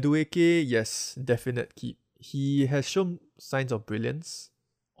 Madueke, yes, definite keep. He has shown signs of brilliance,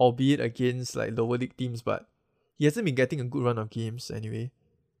 albeit against like lower league teams, but he hasn't been getting a good run of games anyway.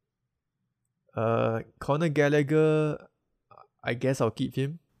 Conor Gallagher, I guess I'll keep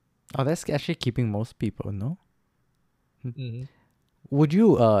him. Oh, that's actually keeping most people, no? Would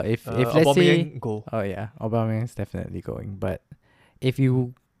you if let's say go. Oh yeah, Aubameyang's definitely going. But if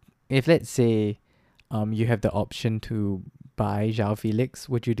let's say you have the option to buy João Felix,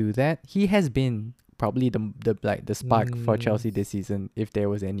 would you do that? He has been probably the spark for Chelsea this season, if there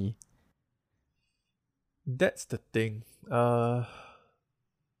was any. That's the thing.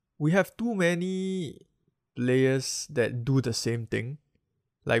 We have too many players that do the same thing.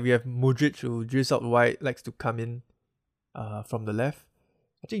 Like we have Modric, who drifts out wide, likes to come in from the left.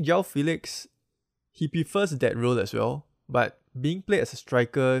 I think João Felix, he prefers that role as well, but being played as a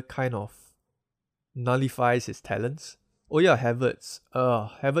striker kind of nullifies his talents. Oh yeah, Havertz.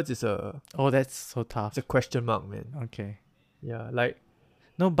 Havertz is that's so tough. It's a question mark, man. Okay. Yeah, like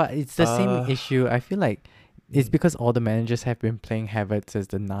no, but it's the same issue. I feel like it's because all the managers have been playing Havertz as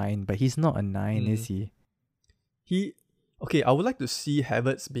the 9, but he's not a 9, is he? I would like to see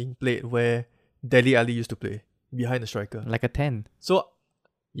Havertz being played where Dele Alli used to play, behind the striker. Like a 10. So,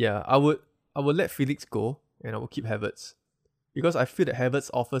 yeah, I would will let Felix go and I will keep Havertz. Because I feel that Havertz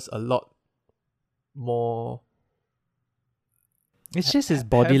offers a lot more. It's just his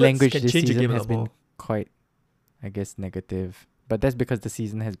body Havertz language can this change a season game a has lot been more. quite, I guess, negative. But that's because the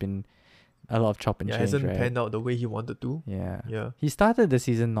season has been a lot of chop and Yeah, change, hasn't right? panned out the way he wanted to. Yeah. Yeah. He started the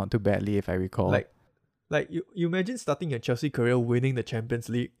season not too badly, if I recall. Like you imagine starting your Chelsea career winning the Champions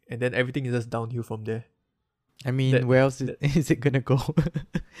League and then everything is just downhill from there. I mean, that- where else that- is it gonna go?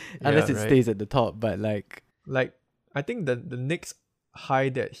 Unless Yeah, it right. stays at the top, but like Like I think the next high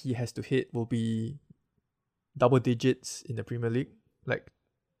that he has to hit will be double digits in the Premier League. Like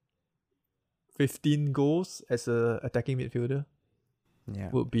 15 goals as a attacking midfielder yeah.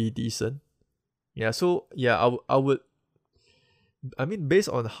 would be decent. Yeah, so yeah, I would. I mean, based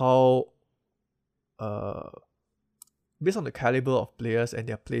on how, based on the caliber of players and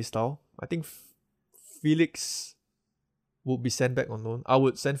their play style, I think Felix would be sent back on loan. I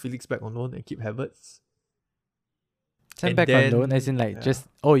would send Felix back on loan and keep Havertz. Send And back on loan, then- as in like yeah. just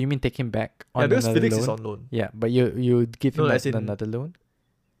you mean take him back on Yeah, because another Felix loan? is on loan. Yeah, but you give him No, back as in- on another loan?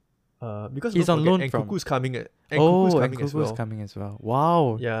 Because He's don't on forget, loan from- Nkunku's coming. And Oh, Nkunku's and coming as Kuku's well. coming as well.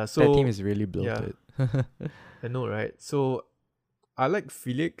 Wow. Yeah, so that team is really bloated. I know, right? So I like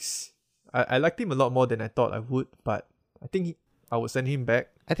Felix. I liked him a lot more than I thought I would, but I think I would send him back.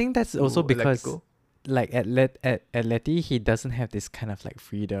 I think that's to also because Atletico. like at Leti, he doesn't have this kind of like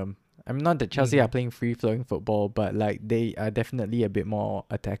freedom. I'm not that Chelsea are playing free flowing football, but like they are definitely a bit more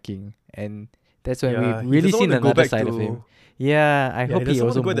attacking, and that's when Yeah, we've he really doesn't seen wanna go another back side of to- him. Yeah, I Yeah, hope he doesn't want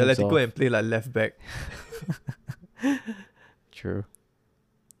also to go to moves Atletico off. and play like left back. True.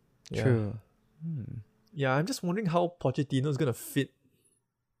 Yeah. True. Hmm. Yeah, I'm just wondering how Pochettino's gonna fit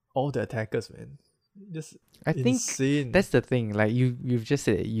all the attackers, man. Just I think insane. that's the thing. Like you've just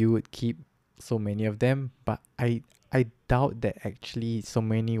said that you would keep so many of them, but I doubt that actually so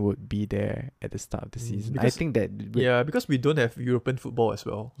many would be there at the start of the season. I because- think that yeah, because we don't have European football as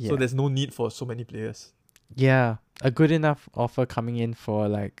well, Yeah. so there's no need for so many players. yeah, a good enough offer coming in for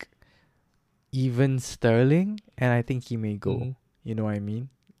like even Sterling, and I think he may go. Mhm. You know what I mean?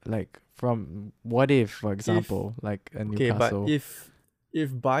 Like from what if, for example, like a Okay, Newcastle. but if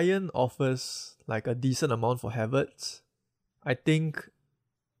Bayern offers like a decent amount for Havertz, I think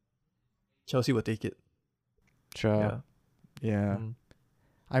Chelsea will take it. Sure. Yeah. Mm.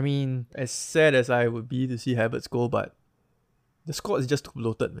 I mean, As sad as I would be to see Havertz go, but the squad is just too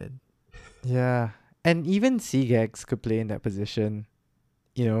bloated, man. yeah. And even Seagags could play in that position.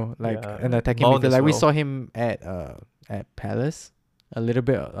 You know, like Yeah, an attacking Mount midfielder. as Like we well. saw him at Palace. A little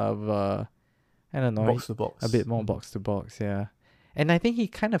bit of I don't know, Box to box. a bit more Mhm. box to box, yeah. And I think he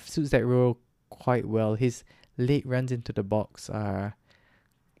kind of suits that role quite well. His late runs into the box are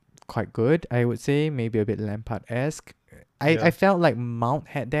quite good, I would say. Maybe a bit Lampard-esque. I Yeah. felt like Mount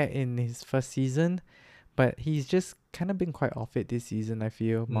had that in his first season, but he's just kind of been quite off it this season, I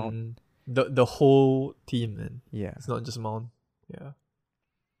feel. Mount, Mm. The whole team, man. yeah. It's not just Mount. Yeah.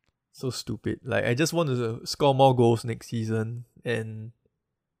 So stupid. Like I just want to score more goals next season and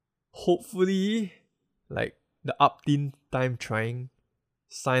hopefully like the up team time trying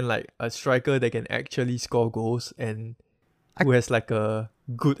sign like a striker that can actually score goals and who has like a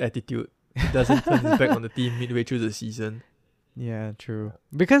good attitude. He doesn't turn his back on the team midway through the season. Yeah, true.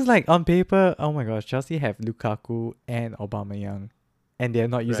 Because like on paper, oh my gosh, Chelsea have Lukaku and Aubameyang, and they're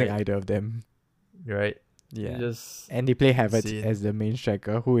not using Right. either of them. Right? Yeah. Just And they play Havertz insane. as the main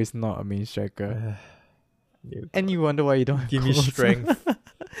striker, who is not a main striker. Dear And God. you wonder why you don't have Give me goals. strength.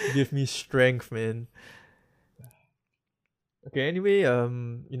 Give me strength, man. Okay, anyway,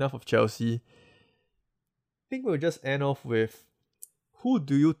 enough of Chelsea. I think we'll just end off with who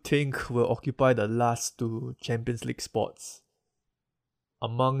do you think will occupy the last two Champions League spots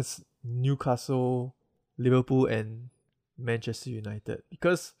amongst Newcastle, Liverpool, and Manchester United?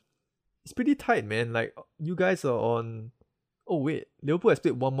 Because it's pretty tight, man. Like you guys are on. Oh wait, Liverpool has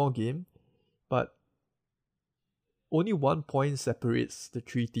played one more game, but only 1 point separates the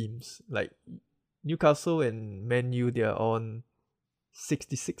three teams. Like Newcastle and Man U, they are on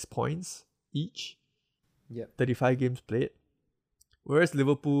 66 points each. Yep. 35 games played. Whereas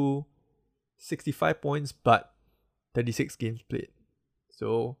Liverpool, 65 points but 36 games played.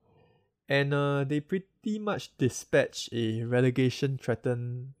 So, and they pretty much dispatched a relegation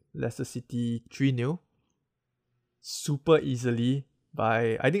threatened Leicester City 3-0 super easily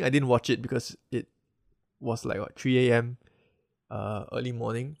by, I think I didn't watch it because it was like what, 3 a.m. Early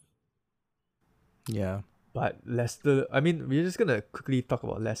morning. Yeah. But Leicester, I mean, we're just gonna quickly talk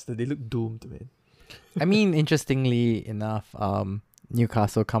about Leicester. They look doomed, man. I mean, interestingly enough,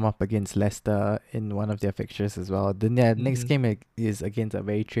 Newcastle come up against Leicester in one of their fixtures as well. The next Mhm. game is against a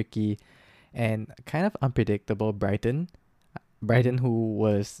very tricky and kind of unpredictable Brighton. Brighton, who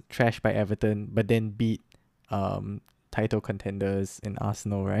was trashed by Everton, but then beat title contenders in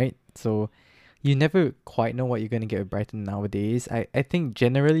Arsenal, right? So you never quite know what you're going to get with Brighton nowadays. I think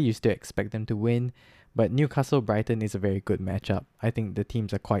generally you still expect them to win, but Newcastle Brighton is a very good matchup. I think the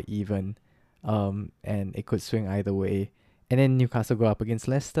teams are quite even, and it could swing either way. And then Newcastle go up against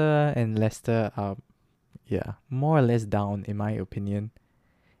Leicester, and Leicester are, yeah, more or less down in my opinion.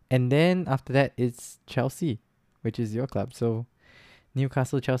 And then after that, it's Chelsea, which is your club. So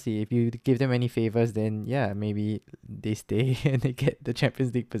Newcastle, Chelsea, if you give them any favors, then yeah, maybe they stay and they get the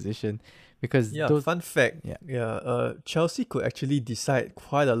Champions League position. Because Yeah, those, fun fact. yeah. Chelsea could actually decide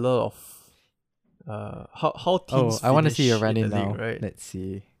quite a lot of how teams I want to see your finish in run-in the now. league, right? Let's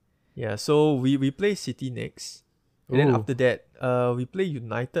see. Yeah, so we play City next. And then Ooh. after that, we play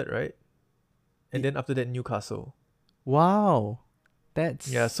United, right? And Ye- then after that, Newcastle. Wow. That's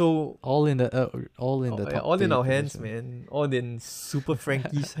Yeah, so all in the top all in three our hands, position. man. All in Super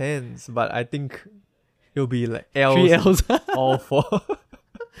Frankie's hands. But I think it'll be like Three L's L's. all four.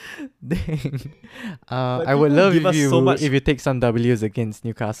 Dang. Like, I would people love give us so much- if you take some W's against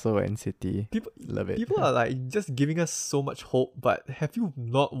Newcastle and City. People Love it. people are like just giving us so much hope, but have you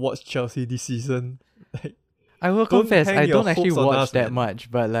not watched Chelsea this season? Like, I will don't confess, hang I your don't actually hopes on watch us, that man.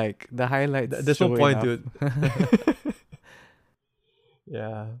 much, but like the highlights. there's no show point enough. to it.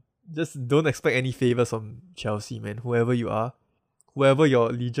 Yeah. Just don't expect any favors from Chelsea, man. Whoever you are, whoever your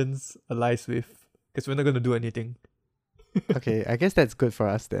allegiance allies with, because we're not gonna do anything. Okay, I guess that's good for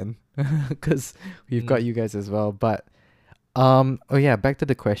us then, because we've got Mm. you guys as well. But oh yeah, back to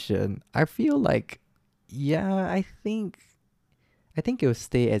the question. I feel like, yeah, I think it will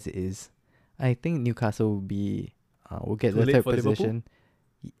stay as it is. I think Newcastle will get Too the late third for Liverpool? position.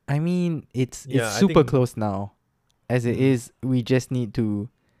 I mean, it's Yeah, I super think- close now. As it Mm. is, we just need to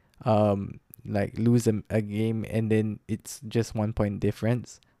like lose a game, and then it's just 1 point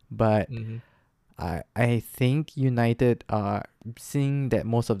difference. But Mhm. I think United are seeing that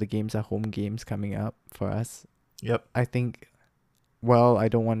most of the games are home games coming up for us. Yep. I think, well, I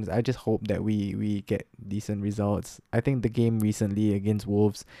just hope that we get decent results. I think the game recently against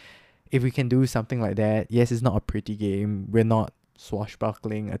Wolves, if we can do something like that, yes, it's not a pretty game. We're not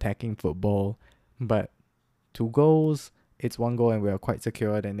swashbuckling, attacking football, but 2 goals, it's 1 goal, and we are quite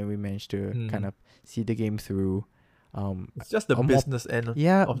secured, and then we managed to kind Mhm. of see the game through. It's just the a more- business end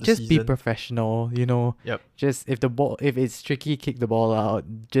Yeah, of the just be season. professional, you know. Yep. Just if it's tricky, kick the ball out.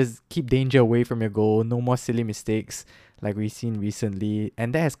 Just keep danger away from your goal. No more silly mistakes like we've seen recently,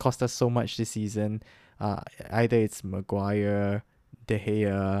 and that has cost us so much this season. Either it's Maguire, De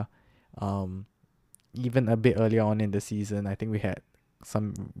Gea, even a bit earlier on in the season, I think we had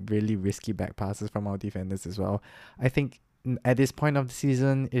some really risky back passes from our defenders as well. I think at this point of the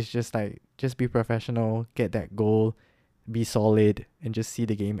season, it's just like, just be professional, get that goal, be solid, and just see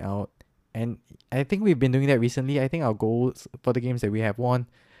the game out. And I think we've been doing that recently. I think our goals for the games that we have won,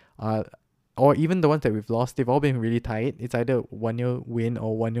 or even the ones that we've lost, they've all been really tight. It's either 1-0 win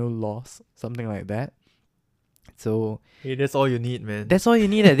or 1-0 loss, something like that. So Hey, that's all you need, man. that's all you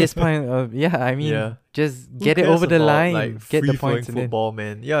need at this point. I mean, Yeah. just Who get it cares over the about, line, like, get the free-flowing points, and then football,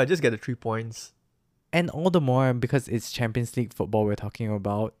 man. Yeah, just get the 3 points. and all the more because it's Champions League football we're talking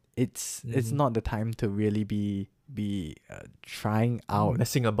about. It's Mhm. not the time to really be trying out.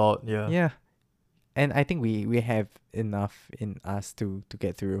 Messing about, yeah. Yeah, and I think we have enough in us to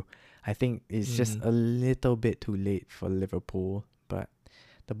get through. I think it's just Mhm. a little bit too late for Liverpool, but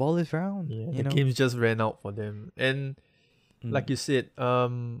the ball is round. Yeah, you the know, games just ran out for them. And like you said,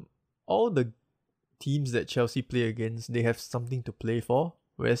 all the teams that Chelsea play against, they have something to play for.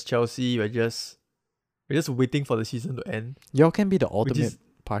 Whereas Chelsea, we're just waiting for the season to end. y'all can be the Which ultimate is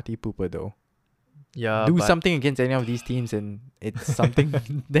party pooper though. yeah, Do but something against any of these teams, and it's something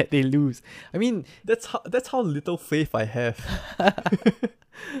that they lose. I mean, that's how little faith I have.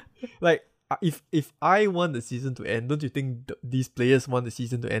 Like if I want the season to end, don't you think these players want the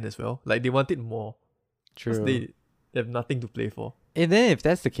season to end as well? Like they want it more. 'Cause true. they have nothing to play for. And then if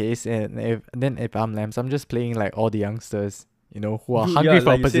that's the case, and if I'm Lambs, I'm just playing like all the youngsters, you know, who are Dude, hungry yeah, for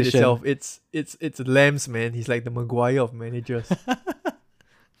like a you said position. yourself, it's Lambs, man. He's like the Maguire of managers.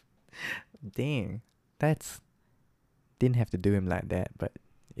 Dang, didn't have to do him like that, but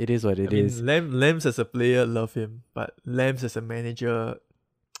it is what I it mean, is. Lambs as a player, love him, but Lambs as a manager,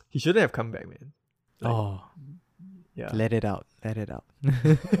 he shouldn't have come back, man. Like, Oh, yeah. let it out.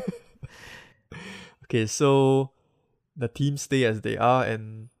 Okay, so the teams stay as they are,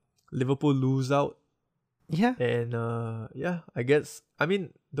 and Liverpool lose out. Yeah, And yeah, I guess, I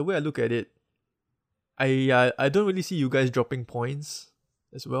mean, the way I look at it, I don't really see you guys dropping points.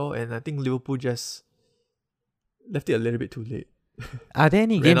 as well, and I think Liverpool just left it a little bit too late. Are there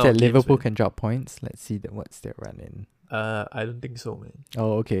any Ran games out that of games, Liverpool man. can drop points? Let's see what's their run in. I don't think so, man.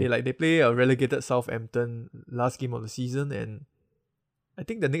 Oh, okay. They play a relegated Southampton last game of the season, and I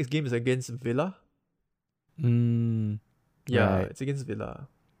think the next game is against Villa. Yeah, Right. it's against Villa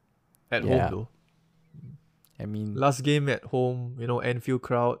at Yeah. home though. I mean, Last game at home, Anfield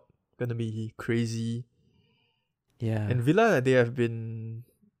crowd gonna be crazy. yeah. And Villa, they have been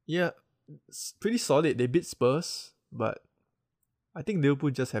pretty solid. They beat Spurs, but I think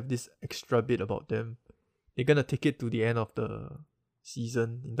Liverpool just have this extra bit about them. They're gonna take it to the end of the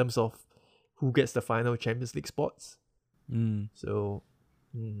season in terms of who gets the final Champions League spots. So,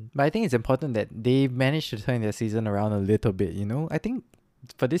 But I think it's important that they managed to turn their season around a little bit. I think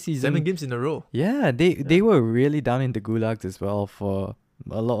for this season, 7 games in a row. Yeah, they were really down in the gulags as well for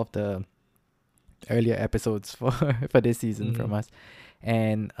a lot of the earlier episodes for this season from us,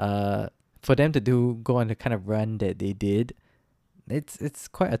 and for them to go on the kind of run that they did, it's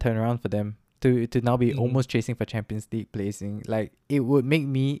quite a turnaround for them to now be almost chasing for Champions League placing. Like, it would make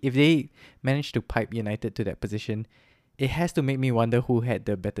me, if they manage to pipe United to that position, it has to make me wonder who had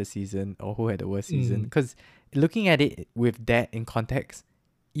the better season or who had the worst season. Because looking at it with that in context,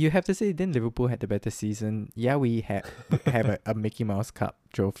 you have to say then Liverpool had the better season. Yeah, we have a Mickey Mouse Cup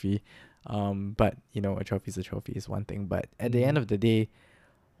trophy, but a trophy is a trophy is one thing. But at the end of the day,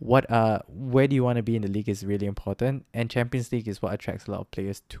 where do you want to be in the league is really important, and Champions League is what attracts a lot of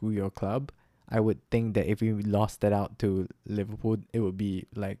players to your club. I would think that if we lost that out to Liverpool, it would be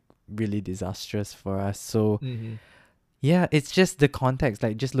like really disastrous for us. So yeah, it's just the context.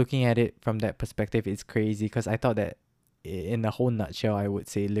 Like, just looking at it from that perspective, it's crazy, because I thought that in a whole nutshell, I would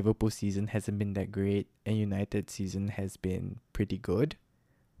say Liverpool season hasn't been that great and United season has been pretty good.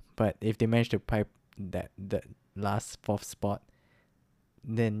 But if they manage to pipe that last fourth spot,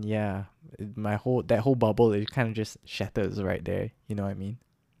 then yeah, that whole bubble, it kind of just shatters right there. You know what I mean?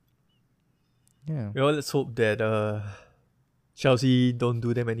 Yeah. Well, let's hope that Chelsea don't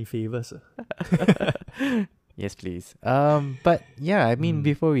do them any favors. Yes, please. But yeah, I mean,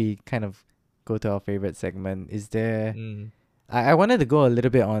 before we kind of go to our favorite segment, is there? I wanted to go a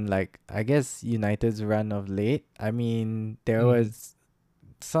little bit on, like, I guess United's run of late. I mean, there's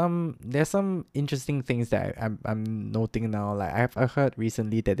some interesting things that I'm noting now. Like, I've heard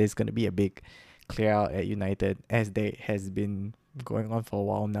recently that there's gonna be a big clear out at United, as there has been going on for a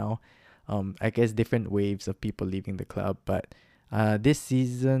while now. I guess different waves of people leaving the club, but this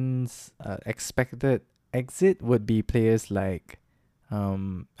season's expected exit would be players like,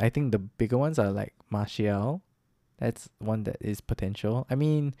 I think the bigger ones are like Martial. That's one that is potential. I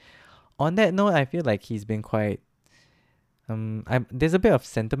mean, on that note, I feel like he's been quite there's a bit of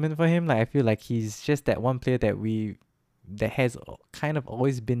sentiment for him. Like, I feel like he's just that one player that has kind of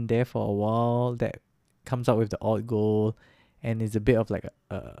always been there for a while, that comes out with the odd goal and is a bit of like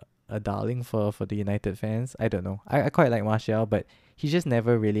a darling for the United fans. I don't know. I quite like Martial, but he just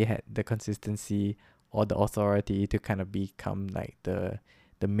never really had the consistency or the authority to kind of become like the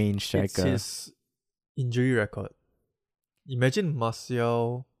main striker. It's his injury record. Imagine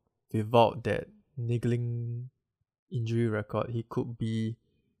Martial without that niggling injury record. He could be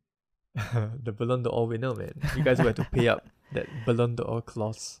the Ballon d'Or winner, man. You guys will have to pay up that Ballon d'Or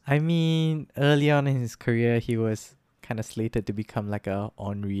clause. I mean, early on in his career, he was kind of slated to become like a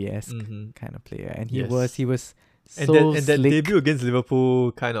Henry-esque kind of player, and he was so and that debut against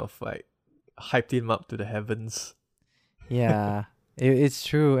Liverpool kind of like hyped him up to the heavens. Yeah, it's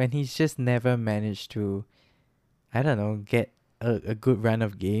true, and he's just never managed to, I don't know, get a good run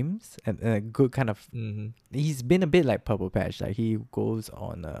of games and a good kind of. He's been a bit like Purple Patch. Like, he goes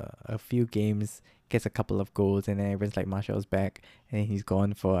on a few games, gets a couple of goals, and then everyone's like, Martial's back, and then he's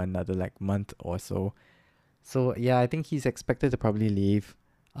gone for another like month or so. So yeah, I think he's expected to probably leave.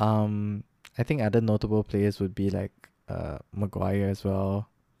 I think other notable players would be like Maguire as well.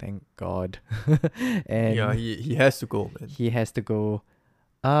 Thank God. And yeah, he has to go, man. He has to go.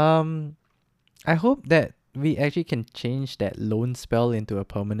 I hope that we actually can change that loan spell into a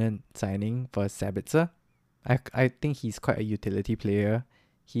permanent signing for Sabitzer. I think he's quite a utility player.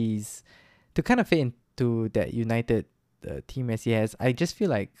 He's to kind of fit into that United team as he has. I just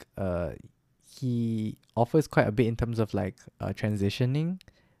feel like he offers quite a bit in terms of like transitioning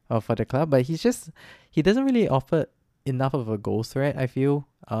for the club, but he doesn't really offer enough of a goal threat, I feel.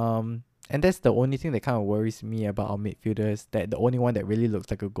 And that's the only thing that kind of worries me about our midfielders, that the only one that really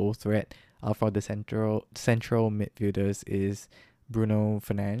looks like a goal threat for the central midfielders is Bruno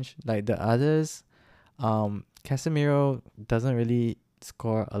Fernandes. Like, the others, Casemiro doesn't really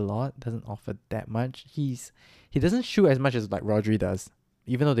score a lot, doesn't offer that much. He doesn't shoot as much as like Rodri does.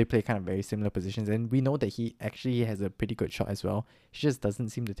 even though they play kind of very similar positions, and we know that he actually has a pretty good shot as well. He just doesn't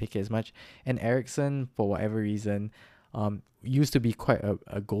seem to take it as much. And Ericsson, for whatever reason, used to be quite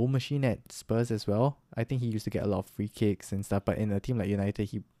a goal machine at Spurs as well. I think he used to get a lot of free kicks and stuff, but in a team like United,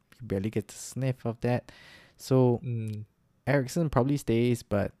 he barely gets a sniff of that. So Ericsson probably stays,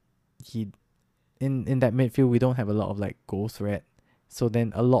 but he in that midfield, we don't have a lot of like goal threat. So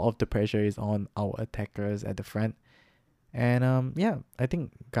then a lot of the pressure is on our attackers at the front. And yeah, I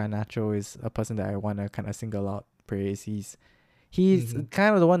think Garnacho is a person that I want to kind of single out praise. He's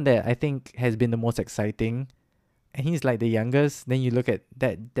kind of the one that I think has been the most exciting, and he's like the youngest. Then you look at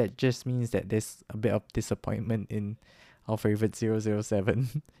that just means that there's a bit of disappointment in our favorite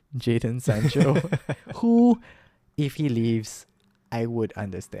 007, Jadon Sancho, who, if he leaves, I would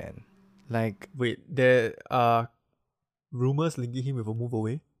understand. Like, wait, there are rumors linking him with a move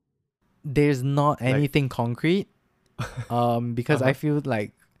away? There's not anything concrete. Because I feel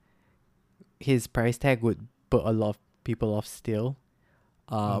like his price tag would put a lot of people off still.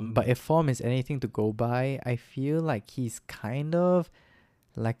 But if form is anything to go by, I feel like he's kind of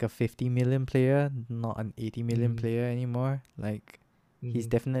like a 50 million player, not an 80 million player anymore. Like, he's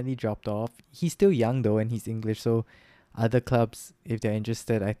definitely dropped off. He's still young though, and he's English, so other clubs, if they're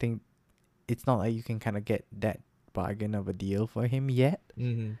interested, I think it's not like you can kind of get that bargain of a deal for him yet.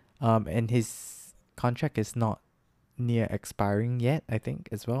 And his contract is not near expiring yet, I think,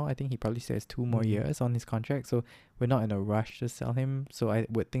 as well. I think he probably still has 2 more years on his contract, so we're not in a rush to sell him. So I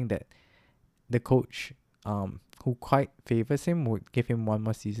would think that the coach, who quite favors him, would give him 1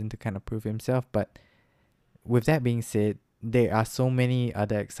 more season to kind of prove himself. But with that being said, there are so many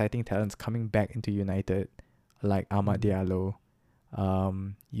other exciting talents coming back into United, like Amad Diallo.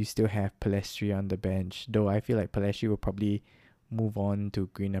 You still have Palestri on the bench, though I feel like Palestri will probably move on to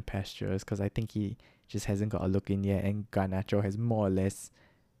greener pastures because I think he just hasn't got a look in yet, and Garnacho has more or less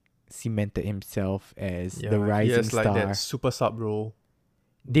cemented himself as the rising he has star. Like that super sub role.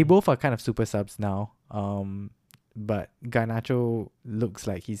 They both are kind of super subs now. But Garnacho looks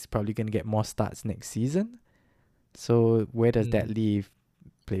like he's probably gonna get more starts next season. So where does that leave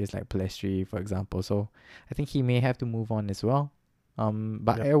players like Palestri, for example? So I think he may have to move on as well.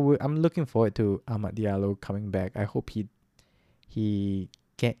 But I'm looking forward to Amad Diallo coming back. I hope he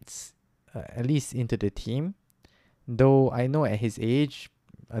gets at least into the team. Though I know at his age,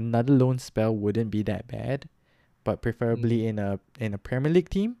 another loan spell wouldn't be that bad, but preferably in a Premier League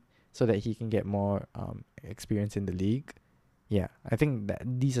team so that he can get more experience in the league. Yeah, I think that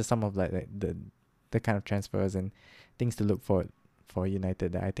these are some of like the kind of transfers and things to look for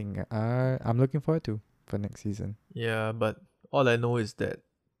United that I think I'm looking forward to for next season. Yeah, but all I know is that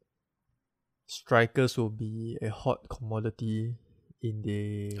strikers will be a hot commodity in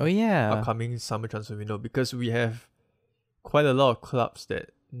the upcoming summer transfer window because we have quite a lot of clubs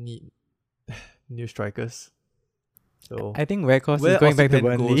that need new strikers. So I think Weghorst is going back to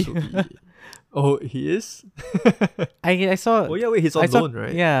Burnley. Oh, he is? I saw. Oh yeah, wait, he's on loan,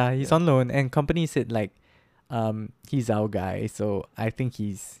 right? Yeah, he's on loan, and company said like, he's our guy. So I think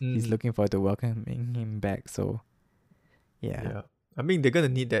he's looking forward to welcoming him back. So, yeah. I mean, they're gonna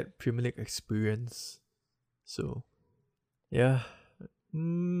need that Premier League experience. So, yeah.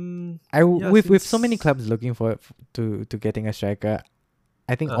 With so many clubs looking forward to getting a striker,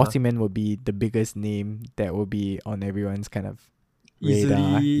 I think Osimhen will be the biggest name that will be on everyone's kind of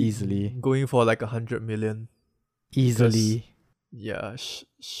radar. Easily going for like 100 million. Easily. Because,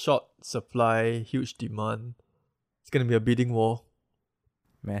 short supply, huge demand. It's gonna be a bidding war.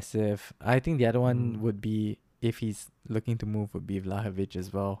 Massive. I think the other one would be, if he's looking to move, would be Vlahovic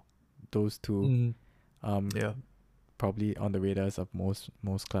as well. Those two. Probably on the radars of most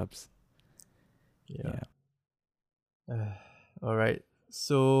clubs. Yeah. All right.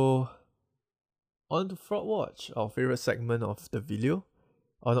 So on to Fraud Watch, our favorite segment of the video,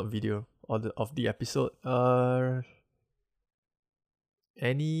 or not video, of the episode.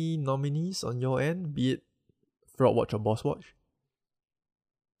 Any nominees on your end, be it Fraud Watch or Boss Watch?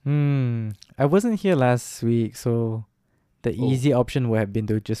 I wasn't here last week, so the easy option would have been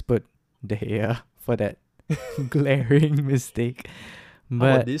to just put De Gea for that glaring mistake. But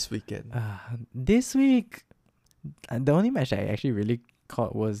how about this weekend? This week, the only match I actually really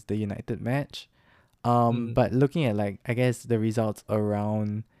caught was the United match. But looking at like, I guess the results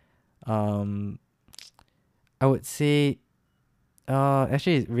around, I would say,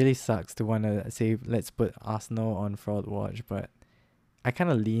 actually it really sucks to want to say let's put Arsenal on Fraud Watch, but I kind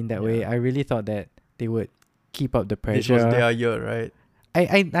of lean that way. I really thought that they would keep up the pressure. This was their year, right?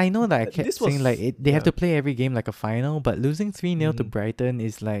 I know that I kept This saying was- like they have yeah. to play every game like a final, but losing 3-0 to Mm. Brighton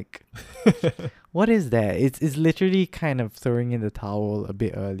is like, what is that? It's literally kind of throwing in the towel a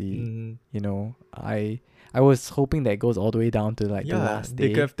bit early. Mm. You know, I was hoping that it goes all the way down to like the Yeah, last they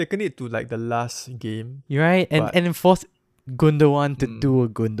day. could have taken it to like the last game. You're right, and but- then force Gundogan to Mm. do a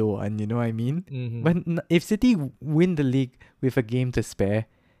Gundogan. You know what I mean? Mhm. But if City win the league with a game to spare,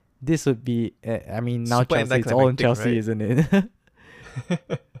 this would be. I mean, now Super Chelsea. It's all in anticlimactic, Chelsea, right? isn't it?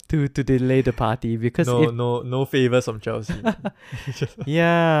 to delay the party because if no favors from Chelsea.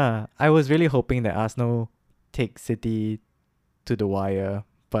 yeah, I was really hoping that Arsenal take City to the wire,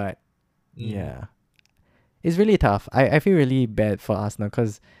 but Mm. yeah, it's really tough. I feel really bad for Arsenal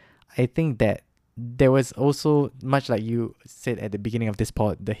because I think that there was also, much like you said at the beginning of this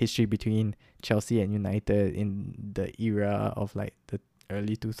pod, the history between Chelsea and United in the era of like the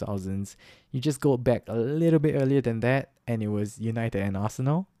early 2000s. You just go back a little bit earlier than that, and it was United and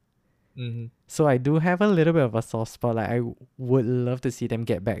Arsenal. Mhm. So I do have a little bit of a soft spot. Like I would love to see them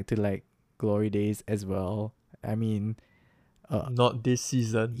get back to like glory days as well. I mean, Not this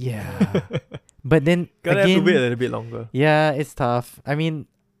season. yeah. But then Gonna have to wait a again, little bit longer. yeah, it's tough. I mean,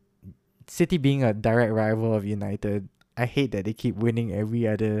 City being a direct rival of United, I hate that they keep winning every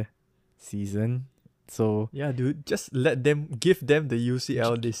other season. So Yeah, dude, just give them the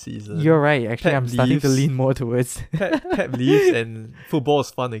UCL this season. you're right. Actually, Pep I'm starting to leaves. lean more towards Pep leaves and football is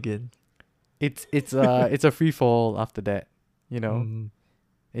fun again. it's a free fall after that. You know, Mm.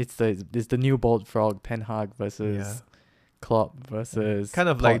 it's the new Bold Frog, Ten Hag versus Yeah. Klopp versus Kind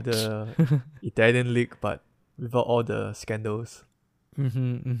of like Poch. the Italian league, but without all the scandals.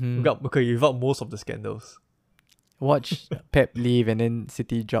 Without most of the scandals. Watch Pep leave and then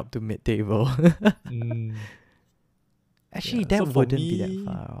City drop to mid-table. Mm. Actually, Yeah, that so for wouldn't be me- that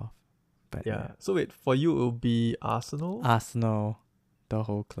far off. But Yeah. So wait, for you it will be Arsenal Arsenal, the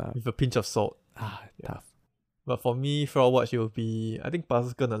whole club. with a pinch of salt. Yeah. Tough. But for me, for a watch, it will be, I think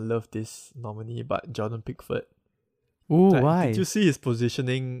Pascal's gonna love this nominee, but Jordan Pickford. Ooh, Like, why? Did you see his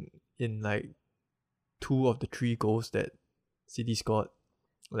positioning in like 2 of the 3 goals that City scored?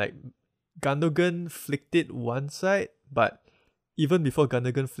 Like Gundogan flicked it one side, but even before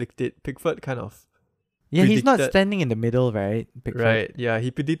Gundogan flicked it, Pickford kind of Yeah, he's not predicted- standing in the middle, right? Pickford? right. Yeah,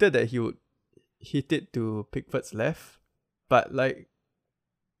 he predicted that he would hit it to Pickford's left, but like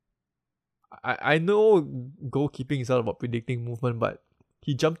I know goalkeeping is all about predicting movement, but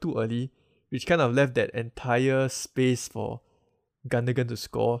he jumped too early, which kind of left that entire space for Gundogan to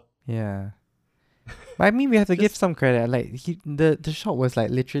score. Yeah. But I mean, we have to give Just- some credit. Like the shot was like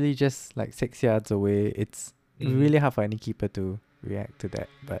literally just like 6 yards away. It's really hard for any keeper to react to that.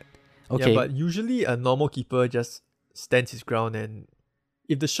 But okay, Yeah, but usually a normal keeper just stands his ground, and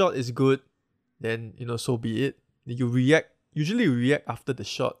if the shot is good, then so be it. You usually react after the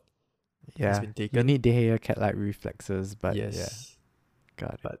shot has been you taken. need De Gea cat-like reflexes. But yes. yeah,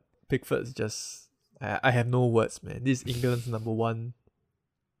 got it. But Pickford's just I have no words, man. This is England's number one.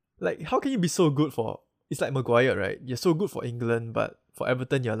 Like, how can you be so good for? It's like Maguire, right? You're so good for England, but for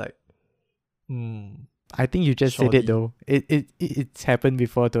Everton, you're like, I think you just said it Surely. though. It's happened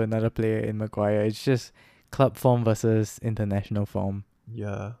before to another player in Maguire. It's just club form versus international form.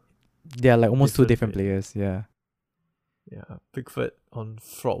 yeah, They are like almost two different Different players. Yeah. yeah. Pickford on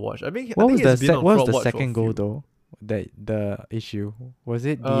fraud watch. I mean, What I was think the it's been on what was fraud the watch for a second goal few. though? That the issue was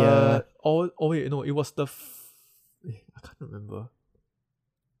it the Wait, no, it was the I can't remember.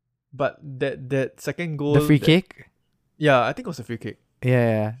 But that second goal, the free kick? Yeah, I think it was a free kick.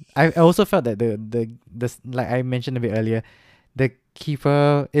 Yeah. I also felt that the like I mentioned a bit earlier, the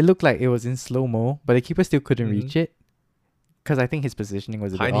keeper, it looked like it was in slow mo, but the keeper still couldn't Mhm. reach it. Because I think his positioning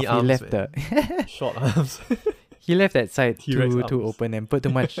was a bit Tiny off. arms, He left the Short arms. he left that side T-Rex too arms. open and put too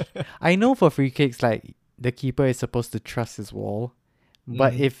much. I know for free kicks, like the keeper is supposed to trust his wall,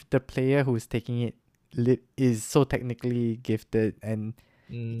 but Mhm. if the player who's taking it is so technically gifted, and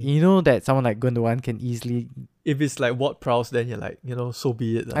you know that someone like Gundogan can easily, If it's like Ward-Prowse, then you're like, so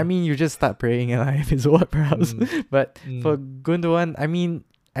be it. I mean, you just start praying if it's what Prowse. But for Gundogan, I mean,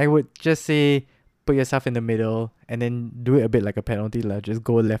 I would just say put yourself in the middle and then do it a bit like a penalty, just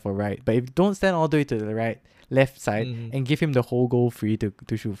go left or right. But if don't stand all the way to the left side and give him the whole goal free to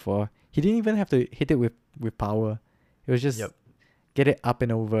shoot for. He didn't even have to hit it with power. It was just Yep. get it up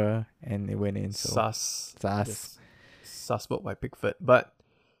and over and it went in. So sus. sus. Yes. Sus work by Pickford. But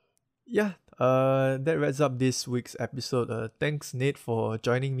yeah, that wraps up this week's episode. Thanks, Nate, for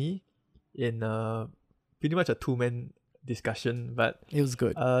joining me in pretty much a 2-man discussion. But It was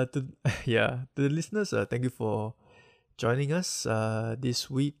good. to the listeners, thank you for joining us this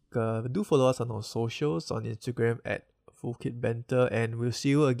week. Do follow us on our socials on Instagram at Full Kit Banter, and we'll see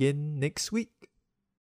you again next week.